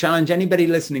 I would challenge anybody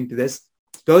listening to this,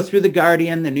 go through The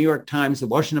Guardian, The New York Times, The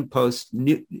Washington Post,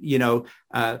 The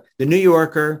New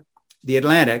Yorker, The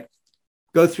Atlantic.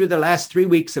 Go through the last 3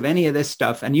 weeks of any of this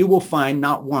stuff, and you will find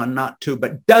not one, not two,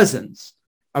 but dozens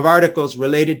of articles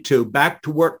related to back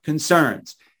to work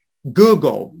concerns.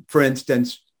 Google, for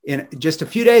instance, just a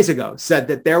few days ago, said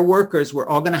that their workers were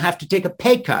all going to have to take a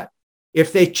pay cut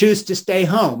if they choose to stay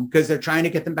home because they're trying to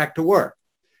get them back to work.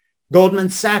 Goldman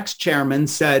Sachs chairman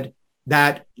said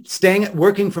that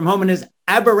working from home is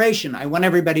aberration. I want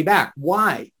everybody back.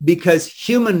 Why? Because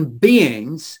human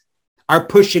beings are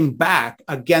pushing back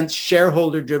against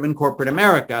shareholder-driven corporate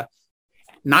America.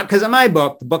 Not because of my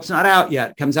book. The book's not out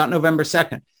yet. It comes out November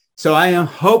 2nd. So I am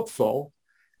hopeful,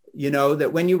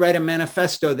 that when you write a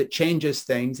manifesto that changes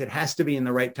things, it has to be in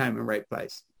the right time and right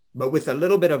place. But with a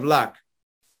little bit of luck,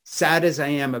 sad as I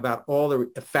am about all the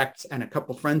effects, and a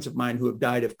couple friends of mine who have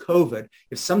died of COVID,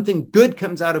 if something good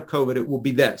comes out of COVID, it will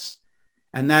be this.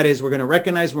 And that is, we're going to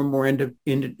recognize we're more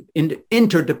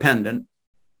interdependent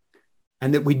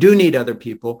and that we do need other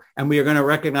people. And we are going to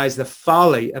recognize the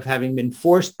folly of having been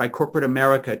forced by corporate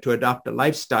America to adopt a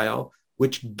lifestyle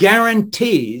which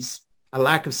guarantees a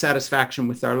lack of satisfaction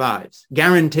with our lives.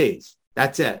 Guarantees.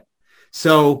 That's it.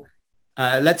 So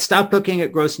let's stop looking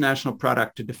at gross national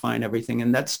product to define everything,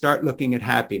 and let's start looking at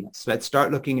happiness. Let's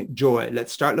start looking at joy.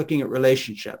 Let's start looking at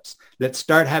relationships. Let's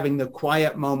start having the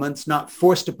quiet moments, not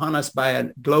forced upon us by a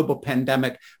global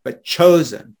pandemic, but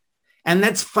chosen. And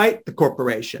let's fight the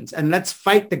corporations, and let's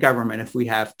fight the government if we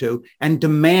have to, and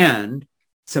demand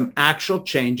some actual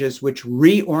changes which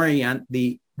reorient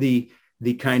the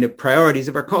kind of priorities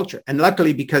of our culture. And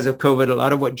luckily, because of COVID, a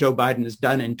lot of what Joe Biden has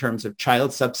done in terms of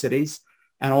child subsidies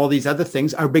and all these other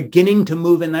things are beginning to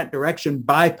move in that direction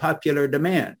by popular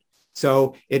demand.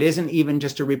 So it isn't even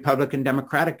just a Republican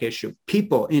Democratic issue.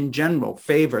 People in general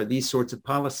favor these sorts of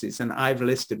policies, and I've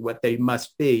listed what they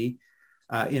must be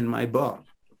in my book.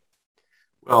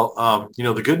 Well,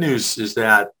 the good news is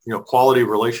that, quality of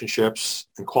relationships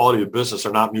and quality of business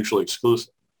are not mutually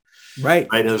exclusive. Right.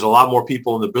 And there's a lot more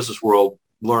people in the business world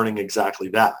learning exactly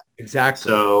that.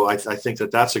 Exactly. So I think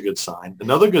that that's a good sign.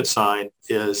 Another good sign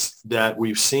is that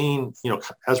we've seen,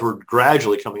 as we're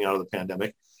gradually coming out of the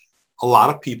pandemic, a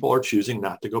lot of people are choosing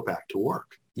not to go back to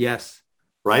work. Yes.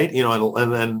 Right.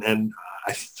 And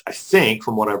I think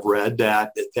from what I've read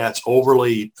that that's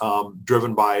overly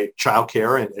driven by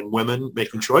childcare and women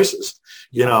making choices,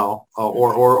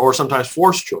 or sometimes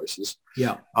forced choices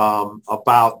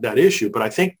about that issue. But I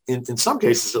think in some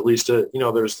cases, at least,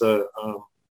 there's the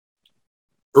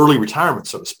early retirement,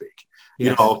 so to speak,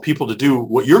 people to do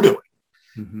what you're doing.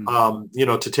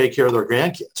 Mm-hmm. To take care of their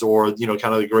grandkids or,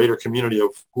 kind of the greater community of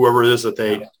whoever it is that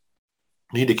they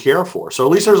need to care for. So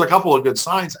at least there's a couple of good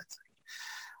signs, I think,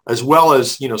 as well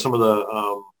as, some of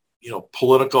the,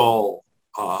 political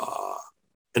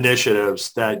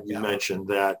initiatives that you mentioned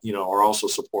that, are also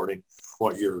supporting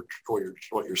what you're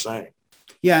saying.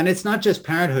 Yeah. And it's not just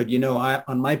parenthood.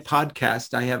 On my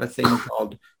podcast, I have a thing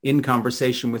called In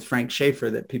Conversation with Frank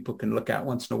Schaefer that people can look at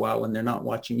once in a while when they're not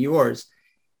watching yours.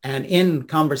 And in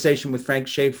Conversation with Frank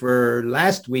Schaefer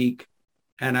last week,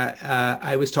 and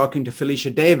I was talking to Felicia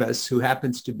Davis, who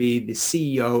happens to be the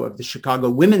CEO of the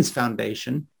Chicago Women's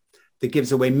Foundation that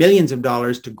gives away millions of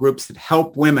dollars to groups that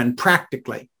help women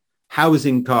practically.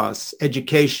 Housing costs,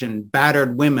 education,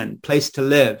 battered women, place to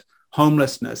live,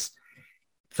 homelessness.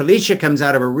 Felicia comes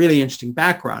out of a really interesting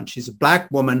background. She's a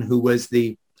Black woman who was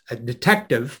a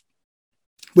detective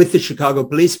with the Chicago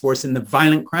Police Force in the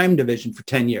Violent Crime Division for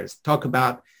 10 years. Talk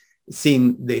about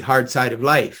seeing the hard side of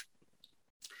life.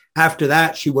 After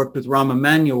that, she worked with Rahm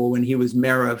Emanuel when he was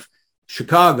mayor of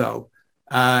Chicago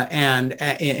and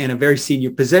in a very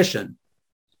senior position.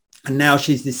 And now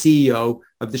she's the CEO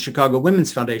of the Chicago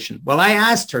Women's Foundation. Well, I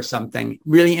asked her something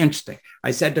really interesting.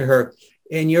 I said to her,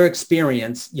 in your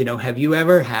experience, have you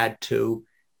ever had to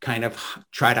kind of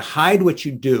try to hide what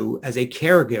you do as a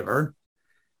caregiver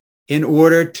in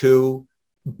order to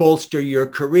bolster your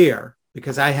career?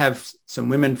 Because I have some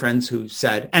women friends who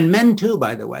said, and men too,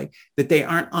 by the way, that they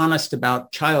aren't honest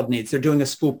about child needs. They're doing a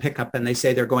school pickup and they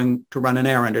say they're going to run an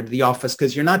errand or to the office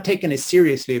because you're not taking it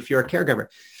seriously if you're a caregiver.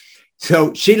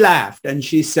 So she laughed and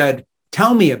she said,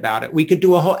 tell me about it. We could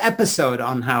do a whole episode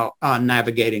on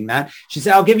navigating that. She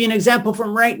said, I'll give you an example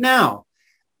from right now.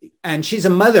 And she's a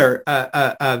mother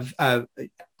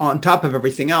on top of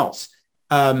everything else.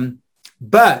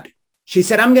 But she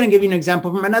said, I'm going to give you an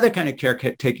example from another kind of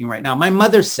caretaking right now. My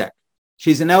mother's sick.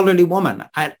 She's an elderly woman,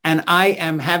 and I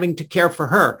am having to care for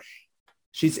her.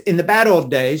 She's in the bad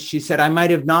old days. She said, I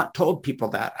might have not told people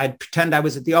that. I'd pretend I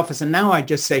was at the office. And now I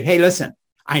just say, hey, listen,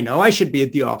 I know I should be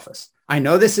at the office. I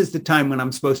know this is the time when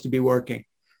I'm supposed to be working.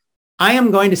 I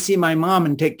am going to see my mom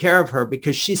and take care of her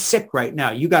because she's sick right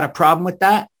now. You got a problem with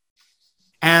that?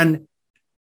 And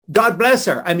God bless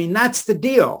her. I mean, that's the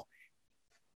deal.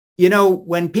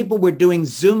 When people were doing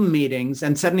Zoom meetings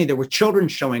and suddenly there were children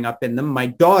showing up in them, my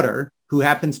daughter, who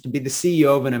happens to be the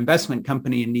CEO of an investment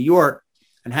company in New York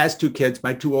and has 2 kids,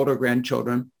 my 2 older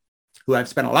grandchildren, who I've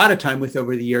spent a lot of time with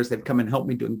over the years. They've come and helped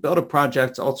me doing builder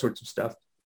projects, all sorts of stuff,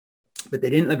 but they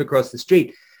didn't live across the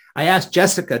street. I asked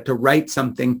Jessica to write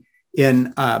something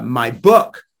in my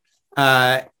book.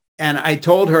 And I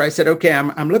told her, I said, okay,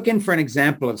 I'm looking for an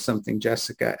example of something,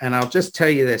 Jessica. And I'll just tell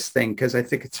you this thing because I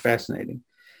think it's fascinating.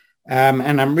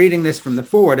 And I'm reading this from the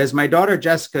forward. As my daughter,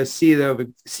 Jessica,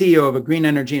 CEO of a green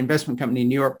energy investment company in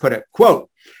New York, put it, quote,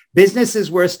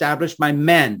 businesses were established by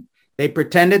men. They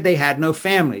pretended they had no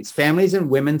families. Families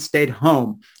and women stayed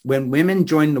home. When women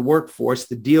joined the workforce,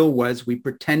 the deal was we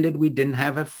pretended we didn't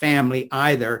have a family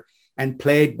either and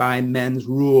played by men's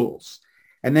rules.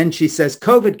 And then she says,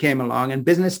 COVID came along and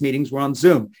business meetings were on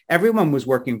Zoom. Everyone was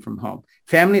working from home.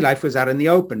 Family life was out in the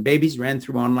open. Babies ran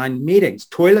through online meetings.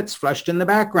 Toilets flushed in the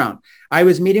background. I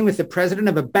was meeting with the president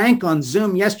of a bank on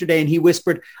Zoom yesterday, and he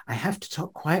whispered, I have to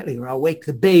talk quietly or I'll wake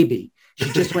the baby.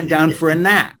 She just went down for a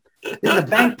nap. This is the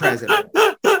bank president.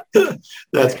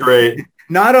 That's great.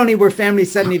 Not only were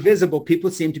families suddenly visible, people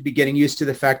seemed to be getting used to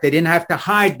the fact they didn't have to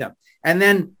hide them. And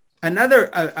then another,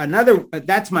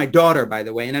 that's my daughter, by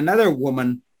the way, and another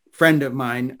woman friend of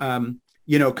mine,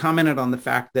 commented on the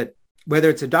fact that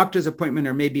whether it's a doctor's appointment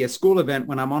or maybe a school event,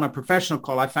 when I'm on a professional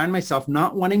call, I find myself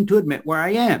not wanting to admit where I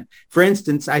am. For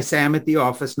instance, I say I'm at the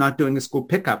office, not doing a school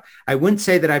pickup. I wouldn't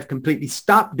say that I've completely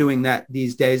stopped doing that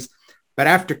these days, but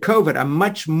after COVID, I'm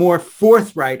much more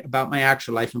forthright about my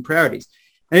actual life and priorities.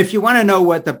 And if you want to know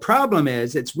what the problem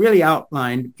is, it's really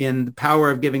outlined in The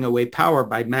Power of Giving Away Power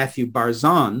by Matthew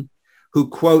Barzon, who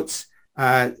quotes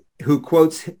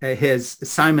his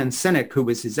Simon Sinek, who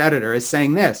was his editor, as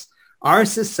saying this: our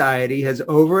society has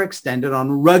overextended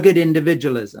on rugged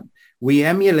individualism. We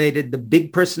emulated the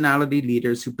big personality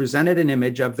leaders who presented an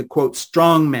image of the, quote,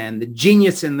 strong man, the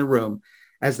genius in the room.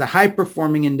 As the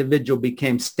high-performing individual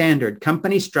became standard,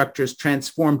 company structures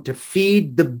transformed to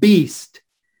feed the beast.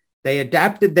 They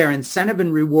adapted their incentive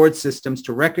and reward systems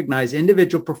to recognize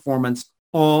individual performance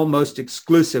almost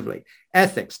exclusively.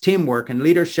 Ethics, teamwork, and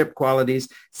leadership qualities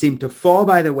seem to fall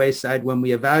by the wayside when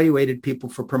we evaluated people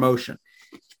for promotion.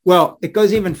 Well, it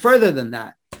goes even further than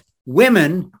that.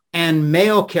 Women and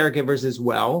male caregivers as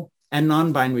well, and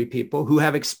non-binary people who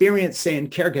have experience, say, in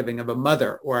caregiving of a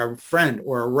mother or a friend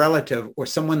or a relative or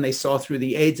someone they saw through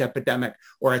the AIDS epidemic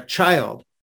or a child.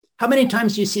 How many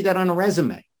times do you see that on a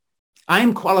resume?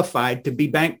 I'm qualified to be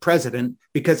bank president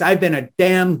because I've been a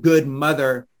damn good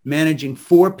mother managing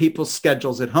 4 people's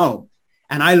schedules at home.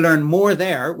 And I learned more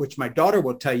there, which my daughter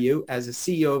will tell you as a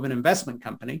CEO of an investment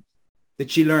company, that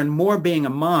she learned more being a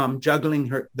mom juggling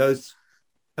those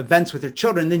events with her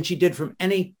children than she did from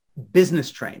any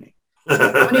business training.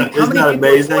 How many people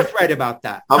are forthright about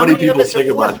that? How many people think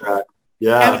about that?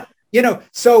 Yeah. And,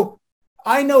 so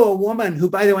I know a woman who,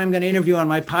 by the way, I'm going to interview on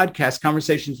my podcast,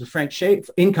 Conversation with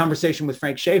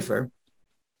Frank Schaefer.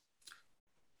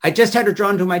 I just had her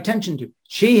drawn to my attention to.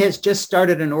 She has just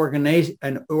started an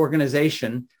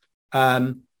organization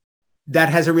that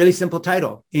has a really simple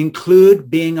title: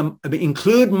 include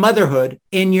motherhood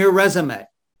in your resume.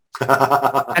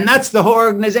 And that's the whole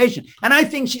organization. And I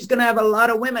think she's going to have a lot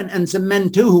of women and some men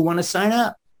too who want to sign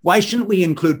up. Why shouldn't we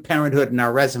include parenthood in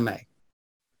our resume?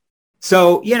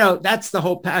 So, that's the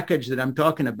whole package that I'm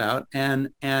talking about.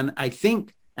 And I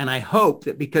think, and I hope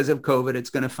that because of COVID,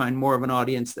 it's going to find more of an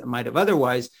audience that might have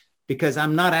otherwise, because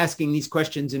I'm not asking these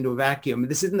questions into a vacuum.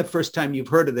 This isn't the first time you've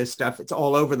heard of this stuff. It's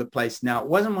all over the place now. It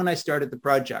wasn't when I started the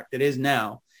project. It is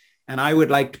now. And I would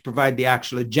like to provide the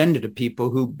actual agenda to people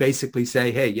who basically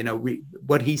say, hey, read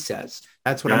what he says.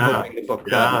 That's what I'm hoping the book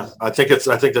does. I think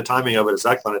the timing of it is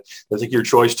excellent. I think your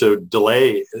choice to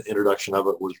delay introduction of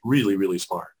it was really, really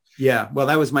smart. Yeah. Well,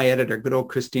 that was my editor, good old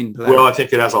Christine Blair. Well, I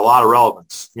think it has a lot of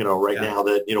relevance, right now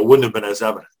that, wouldn't have been as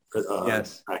evident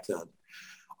back then.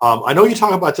 I know you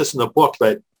talk about this in the book,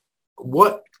 but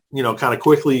what, kind of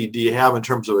quickly do you have in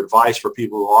terms of advice for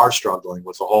people who are struggling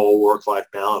with the whole work-life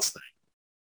balance thing?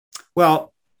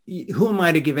 Well, who am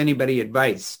I to give anybody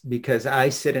advice? Because I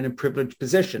sit in a privileged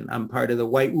position. I'm part of the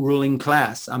white ruling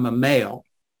class. I'm a male.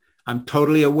 I'm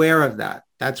totally aware of that.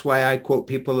 That's why I quote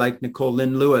people like Nicole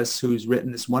Lynn Lewis, who's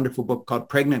written this wonderful book called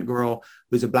Pregnant Girl,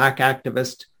 who's a Black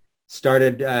activist,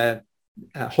 started a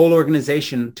whole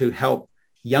organization to help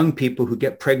young people who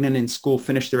get pregnant in school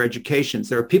finish their educations.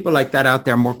 There are people like that out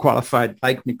there more qualified,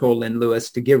 like Nicole Lynn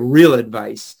Lewis, to give real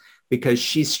advice, because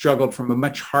she struggled from a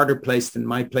much harder place than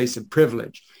my place of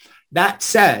privilege. That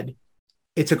said,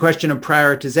 it's a question of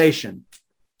prioritization,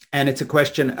 and it's a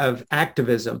question of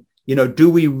activism. Do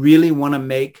we really want to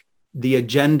make the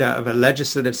agenda of a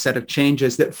legislative set of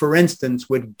changes that, for instance,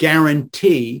 would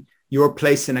guarantee your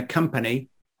place in a company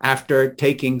after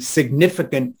taking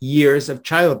significant years of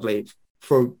child leave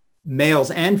for males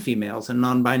and females and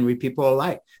non-binary people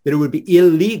alike? That it would be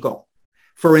illegal,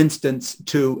 for instance,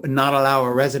 to not allow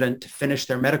a resident to finish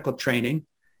their medical training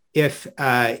if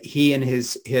he and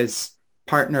his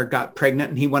partner got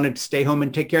pregnant and he wanted to stay home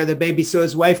and take care of the baby so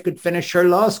his wife could finish her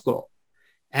law school.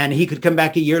 And he could come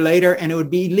back a year later and it would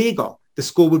be illegal. The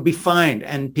school would be fined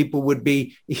and people would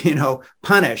be,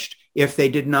 punished if they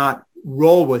did not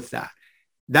roll with that.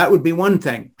 That would be one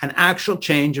thing, an actual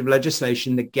change of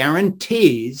legislation that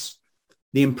guarantees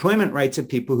the employment rights of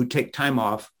people who take time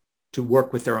off to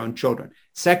work with their own children.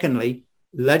 Secondly,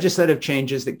 legislative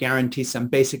changes that guarantee some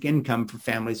basic income for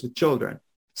families with children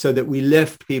so that we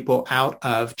lift people out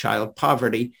of child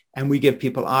poverty and we give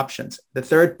people options. The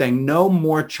third thing, no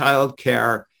more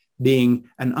childcare being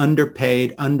an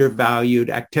underpaid, undervalued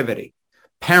activity.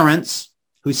 Parents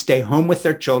who stay home with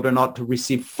their children ought to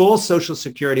receive full Social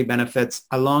Security benefits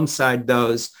alongside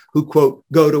those who, quote,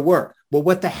 go to work. Well,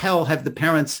 what the hell have the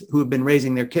parents who have been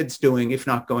raising their kids doing if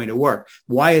not going to work?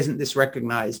 Why isn't this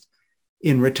recognized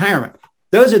in retirement?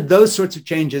 Those are those sorts of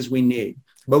changes we need.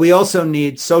 But we also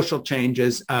need social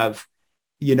changes of,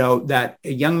 that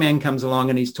a young man comes along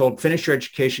and he's told, finish your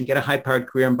education, get a high-powered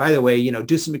career. And by the way,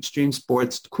 do some extreme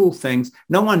sports, cool things.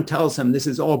 No one tells him this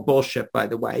is all bullshit, by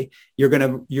the way. You're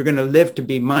going to live to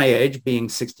be my age, being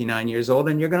 69 years old.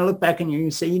 And you're going to look back and you're going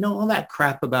to say, all that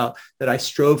crap about that I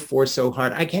strove for so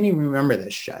hard. I can't even remember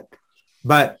this shit.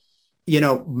 But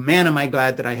man, am I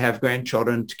glad that I have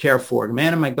grandchildren to care for.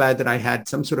 Man, am I glad that I had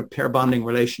some sort of pair bonding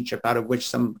relationship out of which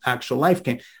some actual life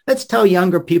came. Let's tell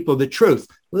younger people the truth.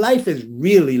 Life is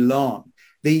really long.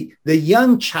 The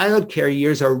young childcare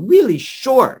years are really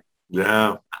short.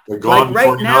 Yeah. They're gone. Like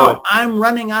right now, I'm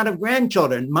running out of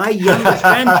grandchildren. My youngest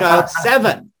grandchild's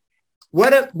 7.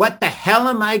 What the hell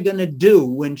am I going to do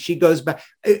when she goes back?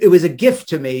 It was a gift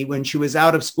to me when she was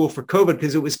out of school for COVID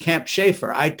because it was Camp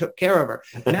Schaefer. I took care of her.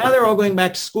 Now they're all going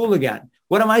back to school again.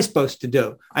 What am I supposed to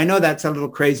do? I know that's a little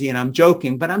crazy and I'm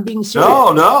joking, but I'm being serious.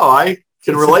 No, I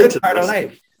can relate to part this. Of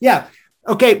life. Yeah.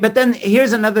 Okay. But then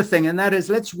here's another thing, and that is,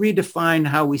 let's redefine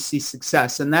how we see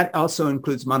success. And that also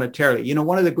includes monetarily. You know,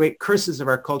 one of the great curses of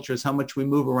our culture is how much we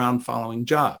move around following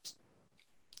jobs.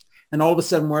 And all of a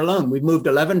sudden we're alone. We've moved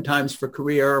 11 times for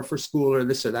career or for school or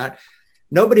this or that.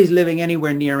 Nobody's living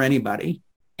anywhere near anybody.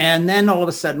 And then all of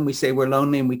a sudden we say we're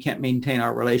lonely and we can't maintain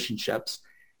our relationships.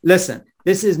 Listen,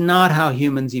 this is not how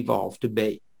humans evolved to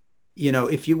be. You know,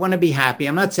 if you want to be happy,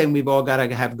 I'm not saying we've all got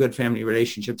to have good family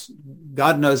relationships.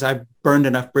 God knows I've burned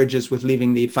enough bridges with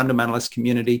leaving the fundamentalist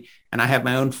community, and I have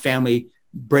my own family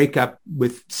breakup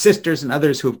with sisters and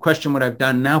others who have questioned what I've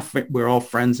done. Now we're all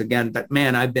friends again, but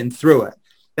man, I've been through it.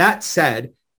 That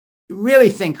said, really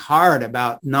think hard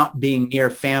about not being near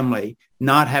family,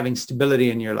 not having stability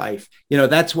in your life. You know,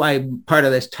 that's why part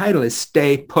of this title is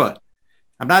Stay Put.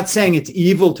 I'm not saying it's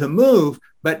evil to move,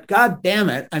 but God damn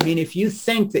it. I mean, if you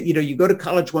think that, you know, you go to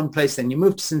college one place, then you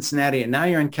move to Cincinnati and now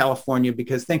you're in California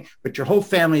but your whole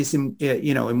family's in,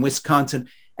 you know, in Wisconsin,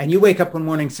 and you wake up one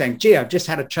morning saying, gee, I've just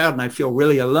had a child and I feel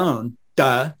really alone.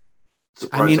 Duh.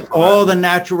 I mean, all the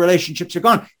natural relationships are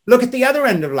gone. Look at the other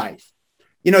end of life.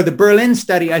 You know, the Berlin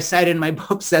study I cite in my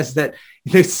book says that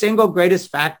the single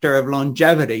greatest factor of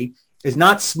longevity is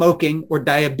not smoking or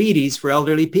diabetes for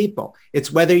elderly people.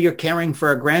 It's whether you're caring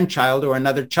for a grandchild or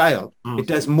another child. It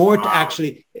does more to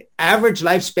actually, average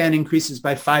lifespan increases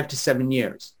by 5 to 7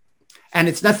 years. And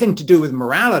it's nothing to do with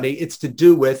morality. It's to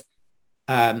do with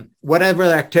whatever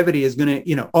activity is going to,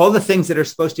 you know, all the things that are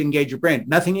supposed to engage your brain.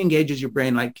 Nothing engages your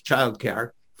brain like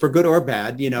childcare, for good or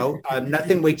bad, you know,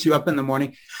 nothing wakes you up in the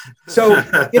morning. So,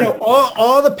 you know,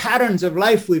 all the patterns of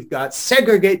life we've got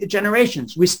segregate the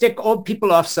generations. We stick old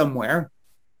people off somewhere.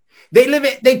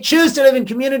 They choose to live in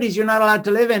communities you're not allowed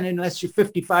to live in unless you're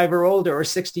 55 or older or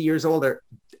 60 years older.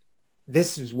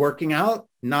 This is working out?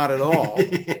 Not at all.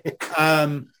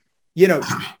 You know,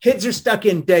 kids are stuck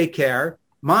in daycare.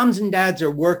 Moms and dads are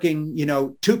working, you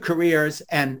know, 2 careers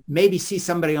and maybe see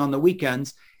somebody on the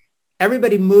weekends.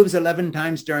 Everybody moves 11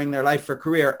 times during their life for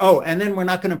career. Oh, and then we're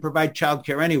not going to provide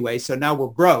childcare anyway. So now we're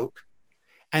broke.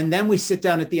 And then we sit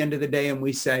down at the end of the day and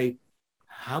we say,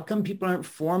 how come people aren't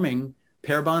forming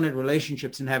pair bonded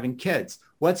relationships and having kids?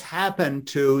 What's happened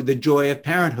to the joy of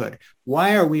parenthood?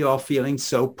 Why are we all feeling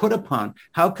so put upon?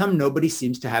 How come nobody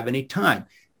seems to have any time?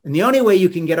 And the only way you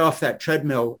can get off that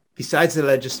treadmill, besides the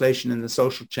legislation and the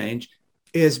social change,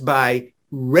 is by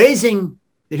raising,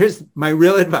 here's my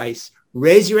real advice,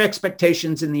 raise your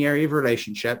expectations in the area of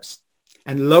relationships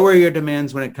and lower your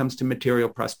demands when it comes to material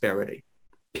prosperity,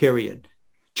 period.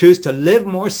 Choose to live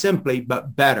more simply,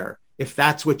 but better, if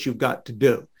that's what you've got to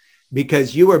do,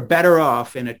 because you are better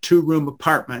off in a 2-room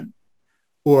apartment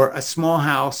or a small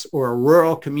house or a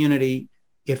rural community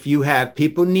if you have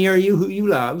people near you who you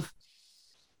love.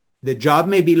 The job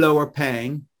may be lower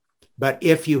paying, but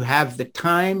if you have the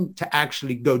time to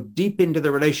actually go deep into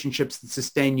the relationships that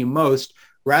sustain you most,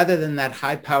 rather than that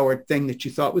high-powered thing that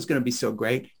you thought was going to be so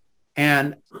great.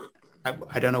 And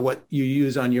I don't know what you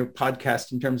use on your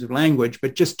podcast in terms of language,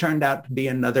 but just turned out to be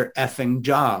another effing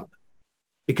job.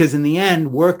 Because in the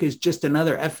end, work is just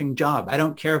another effing job. I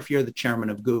don't care if you're the chairman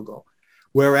of Google.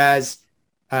 Whereas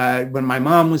when my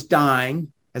mom was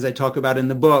dying, as I talk about in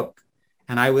the book,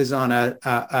 and I was on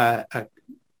a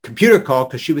computer call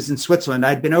because she was in Switzerland.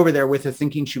 I'd been over there with her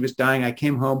thinking she was dying. I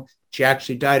came home. She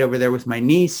actually died over there with my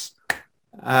niece.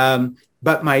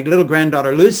 But my little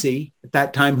granddaughter, Lucy, at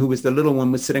that time, who was the little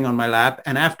one, was sitting on my lap.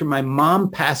 And after my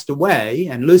mom passed away,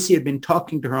 and Lucy had been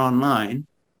talking to her online,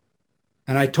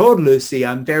 and I told Lucy,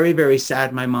 I'm very, very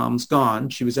sad my mom's gone.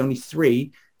 She was only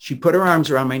 3. She put her arms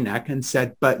around my neck and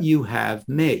said, but you have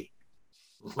me.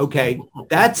 Okay,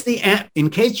 that's in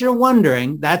case you're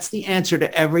wondering, that's the answer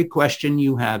to every question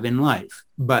you have in life.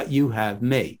 But you have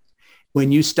me.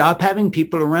 When you stop having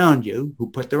people around you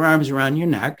who put their arms around your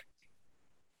neck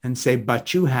and say,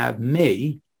 but you have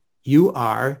me, you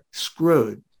are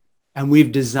screwed. And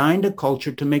we've designed a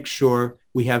culture to make sure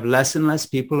we have less and less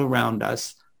people around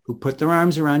us who put their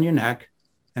arms around your neck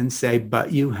and say,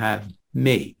 but you have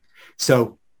me.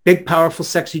 So big, powerful,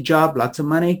 sexy job, lots of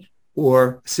money,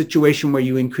 or a situation where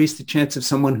you increase the chance of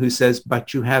someone who says,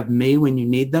 but you have me when you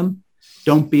need them.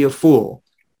 Don't be a fool.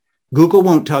 Google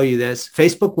won't tell you this.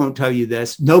 Facebook won't tell you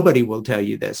this. Nobody will tell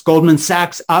you this. Goldman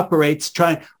Sachs operates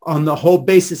on the whole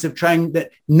basis of trying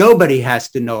that nobody has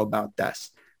to know about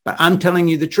this. But I'm telling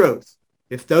you the truth.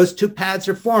 If those 2 paths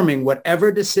are forming,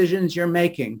 whatever decisions you're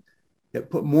making that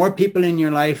put more people in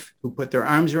your life who put their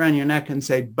arms around your neck and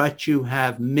say, but you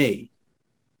have me,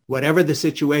 whatever the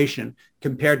situation,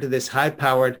 compared to this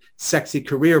high-powered, sexy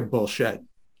career bullshit,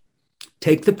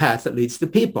 take the path that leads to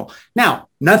people. Now,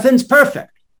 nothing's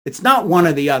perfect. It's not one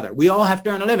or the other. We all have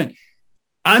to earn a living.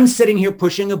 I'm sitting here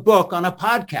pushing a book on a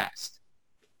podcast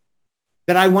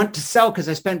that I want to sell because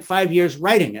I spent 5 years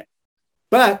writing it.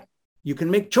 But you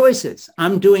can make choices.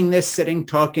 I'm doing this sitting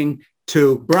talking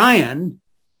to Brian,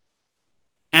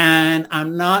 and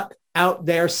I'm not out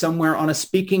there somewhere on a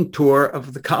speaking tour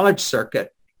of the college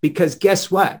circuit, because guess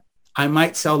what? I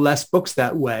might sell less books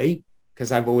that way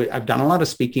because I've done a lot of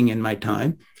speaking in my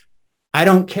time. I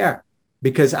don't care,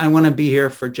 because I want to be here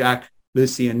for Jack,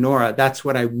 Lucy, and Nora. That's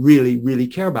what I really, really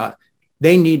care about.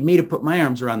 They need me to put my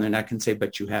arms around their neck and say,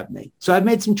 but you have me. So I've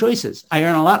made some choices. I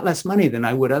earn a lot less money than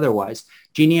I would otherwise.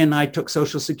 Jeannie and I took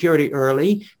Social Security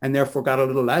early and therefore got a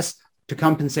little less to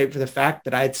compensate for the fact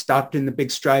that I had stopped in the big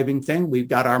striving thing. We've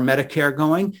got our Medicare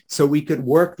going so we could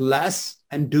work less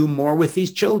and do more with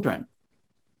these children.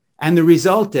 And the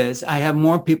result is I have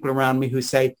more people around me who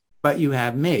say, but you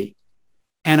have me.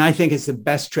 And I think it's the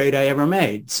best trade I ever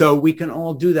made. So we can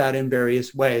all do that in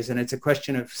various ways. And it's a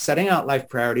question of setting out life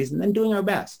priorities and then doing our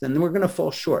best. And then we're going to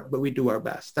fall short, but we do our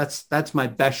best. That's my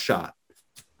best shot.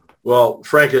 Well,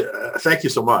 Frank, thank you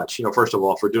so much, first of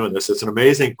all, for doing this. It's an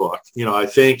amazing book. I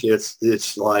think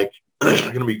it's like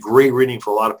going to be great reading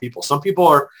for a lot of people. Some people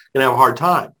are going to have a hard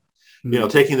time,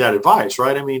 taking that advice,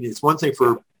 right? I mean, it's one thing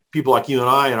for people like you and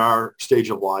I in our stage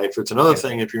of life. It's another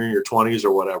thing if you're in your 20s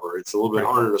or whatever. It's a little bit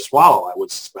harder to swallow, I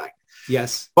would suspect.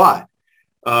 Yes. But,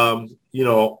 I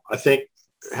think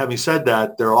having said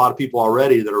that, there are a lot of people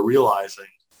already that are realizing,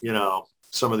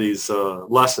 some of these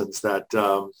lessons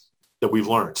that we've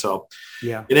learned. So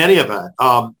in any event,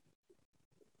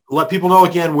 let people know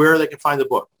again where they can find the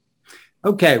book.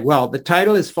 Okay. Well, the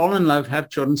title is Fall in Love, Have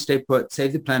Children, Stay Put,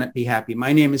 Save the Planet, Be Happy.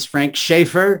 My name is Frank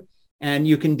Schaeffer. And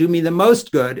you can do me the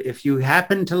most good if you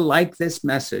happen to like this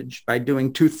message by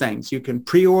doing two things. You can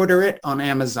pre-order it on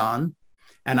Amazon.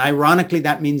 And ironically,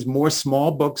 that means more small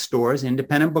bookstores,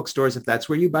 independent bookstores, if that's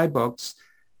where you buy books,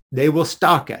 they will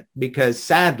stock it, because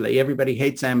sadly, everybody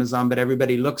hates Amazon, but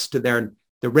everybody looks to the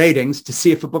ratings to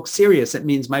see if a book's serious. It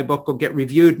means my book will get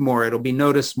reviewed more. It'll be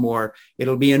noticed more.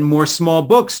 It'll be in more small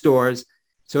bookstores.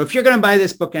 So if you're going to buy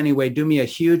this book anyway, do me a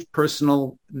huge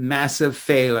personal, massive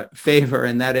favor,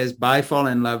 and that is buy Fall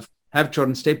in Love, Have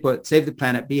Children, Stay Put, Save the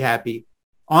Planet, Be Happy,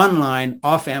 online,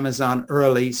 off Amazon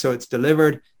early, so it's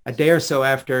delivered a day or so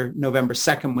after November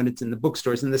 2nd when it's in the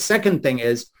bookstores. And the second thing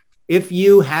is, if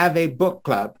you have a book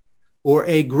club or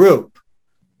a group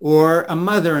or a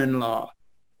mother-in-law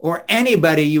or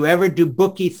anybody you ever do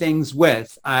booky things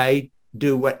with, I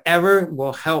do whatever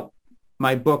will help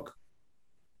my book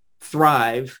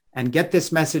thrive and get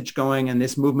this message going and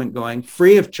this movement going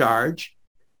free of charge.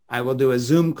 I will do a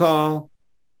Zoom call.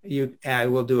 I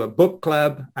will do a book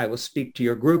club. I will speak to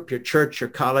your group, your church, your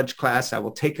college class. I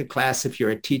will take a class if you're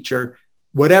a teacher,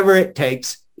 whatever it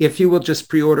takes. If you will just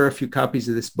pre-order a few copies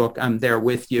of this book, I'm there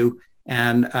with you,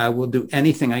 and we'll do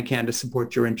anything I can to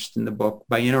support your interest in the book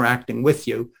by interacting with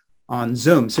you on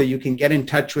Zoom. So you can get in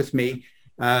touch with me.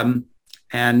 And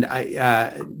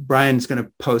Brian's going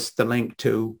to post the link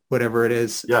to whatever it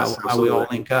is, how we all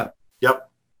link up. Yep.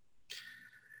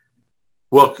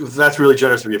 Well, that's really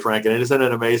generous of you, Frank. And isn't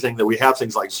it amazing that we have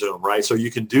things like Zoom, right? So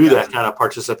you can do that kind of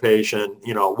participation,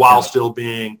 while still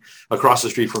being across the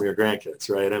street from your grandkids,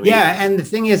 right? I mean, and the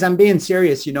thing is, I'm being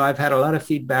serious. I've had a lot of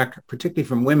feedback, particularly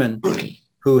from women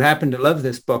who happen to love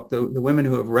this book, the women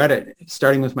who have read it,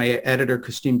 starting with my editor,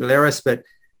 Christine Beleris, but,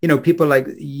 people like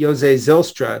Jose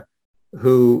Zylstra,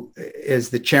 who is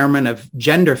the chairman of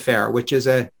Gender Fair, which is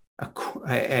a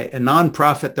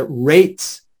nonprofit that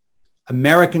rates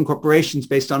American corporations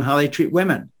based on how they treat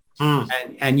women.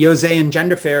 And Jose and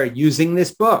Gender Fair are using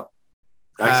this book.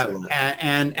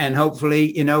 And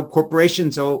hopefully,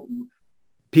 corporations or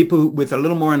people with a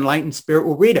little more enlightened spirit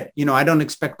will read it. I don't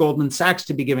expect Goldman Sachs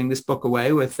to be giving this book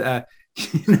away with every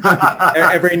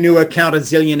new account a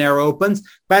zillionaire opens,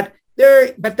 but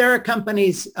there are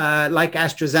companies like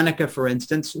AstraZeneca, for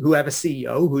instance, who have a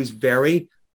CEO who's very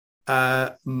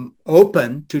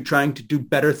open to trying to do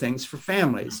better things for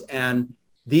families and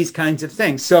these kinds of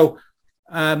things. So,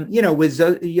 with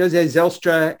Jose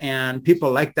Zylstra and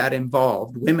people like that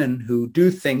involved, women who do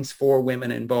things for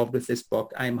women involved with this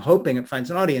book, I'm hoping it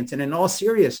finds an audience. And in all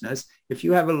seriousness, if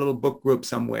you have a little book group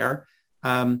somewhere,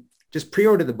 just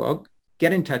pre-order the book.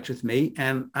 Get in touch with me,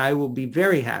 and I will be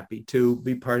very happy to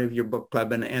be part of your book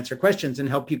club and answer questions and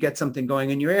help you get something going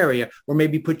in your area, or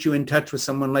maybe put you in touch with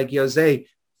someone like Jose,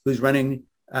 who's running,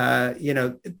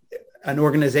 an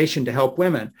organization to help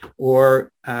women,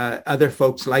 or other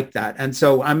folks like that. And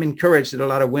so I'm encouraged that a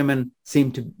lot of women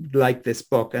seem to like this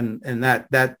book, and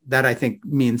that I think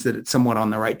means that it's somewhat on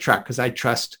the right track, because I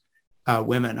trust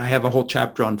women. I have a whole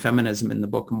chapter on feminism in the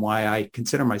book and why I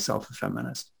consider myself a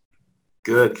feminist.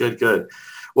 Good, good, good.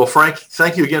 Well, Frank,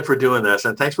 thank you again for doing this,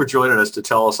 and thanks for joining us to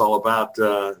tell us all about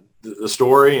the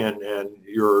story and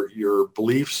your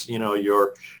beliefs,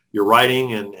 your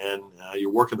writing and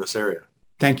your work in this area.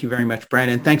 Thank you very much,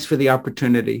 Brandon. Thanks for the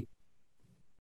opportunity.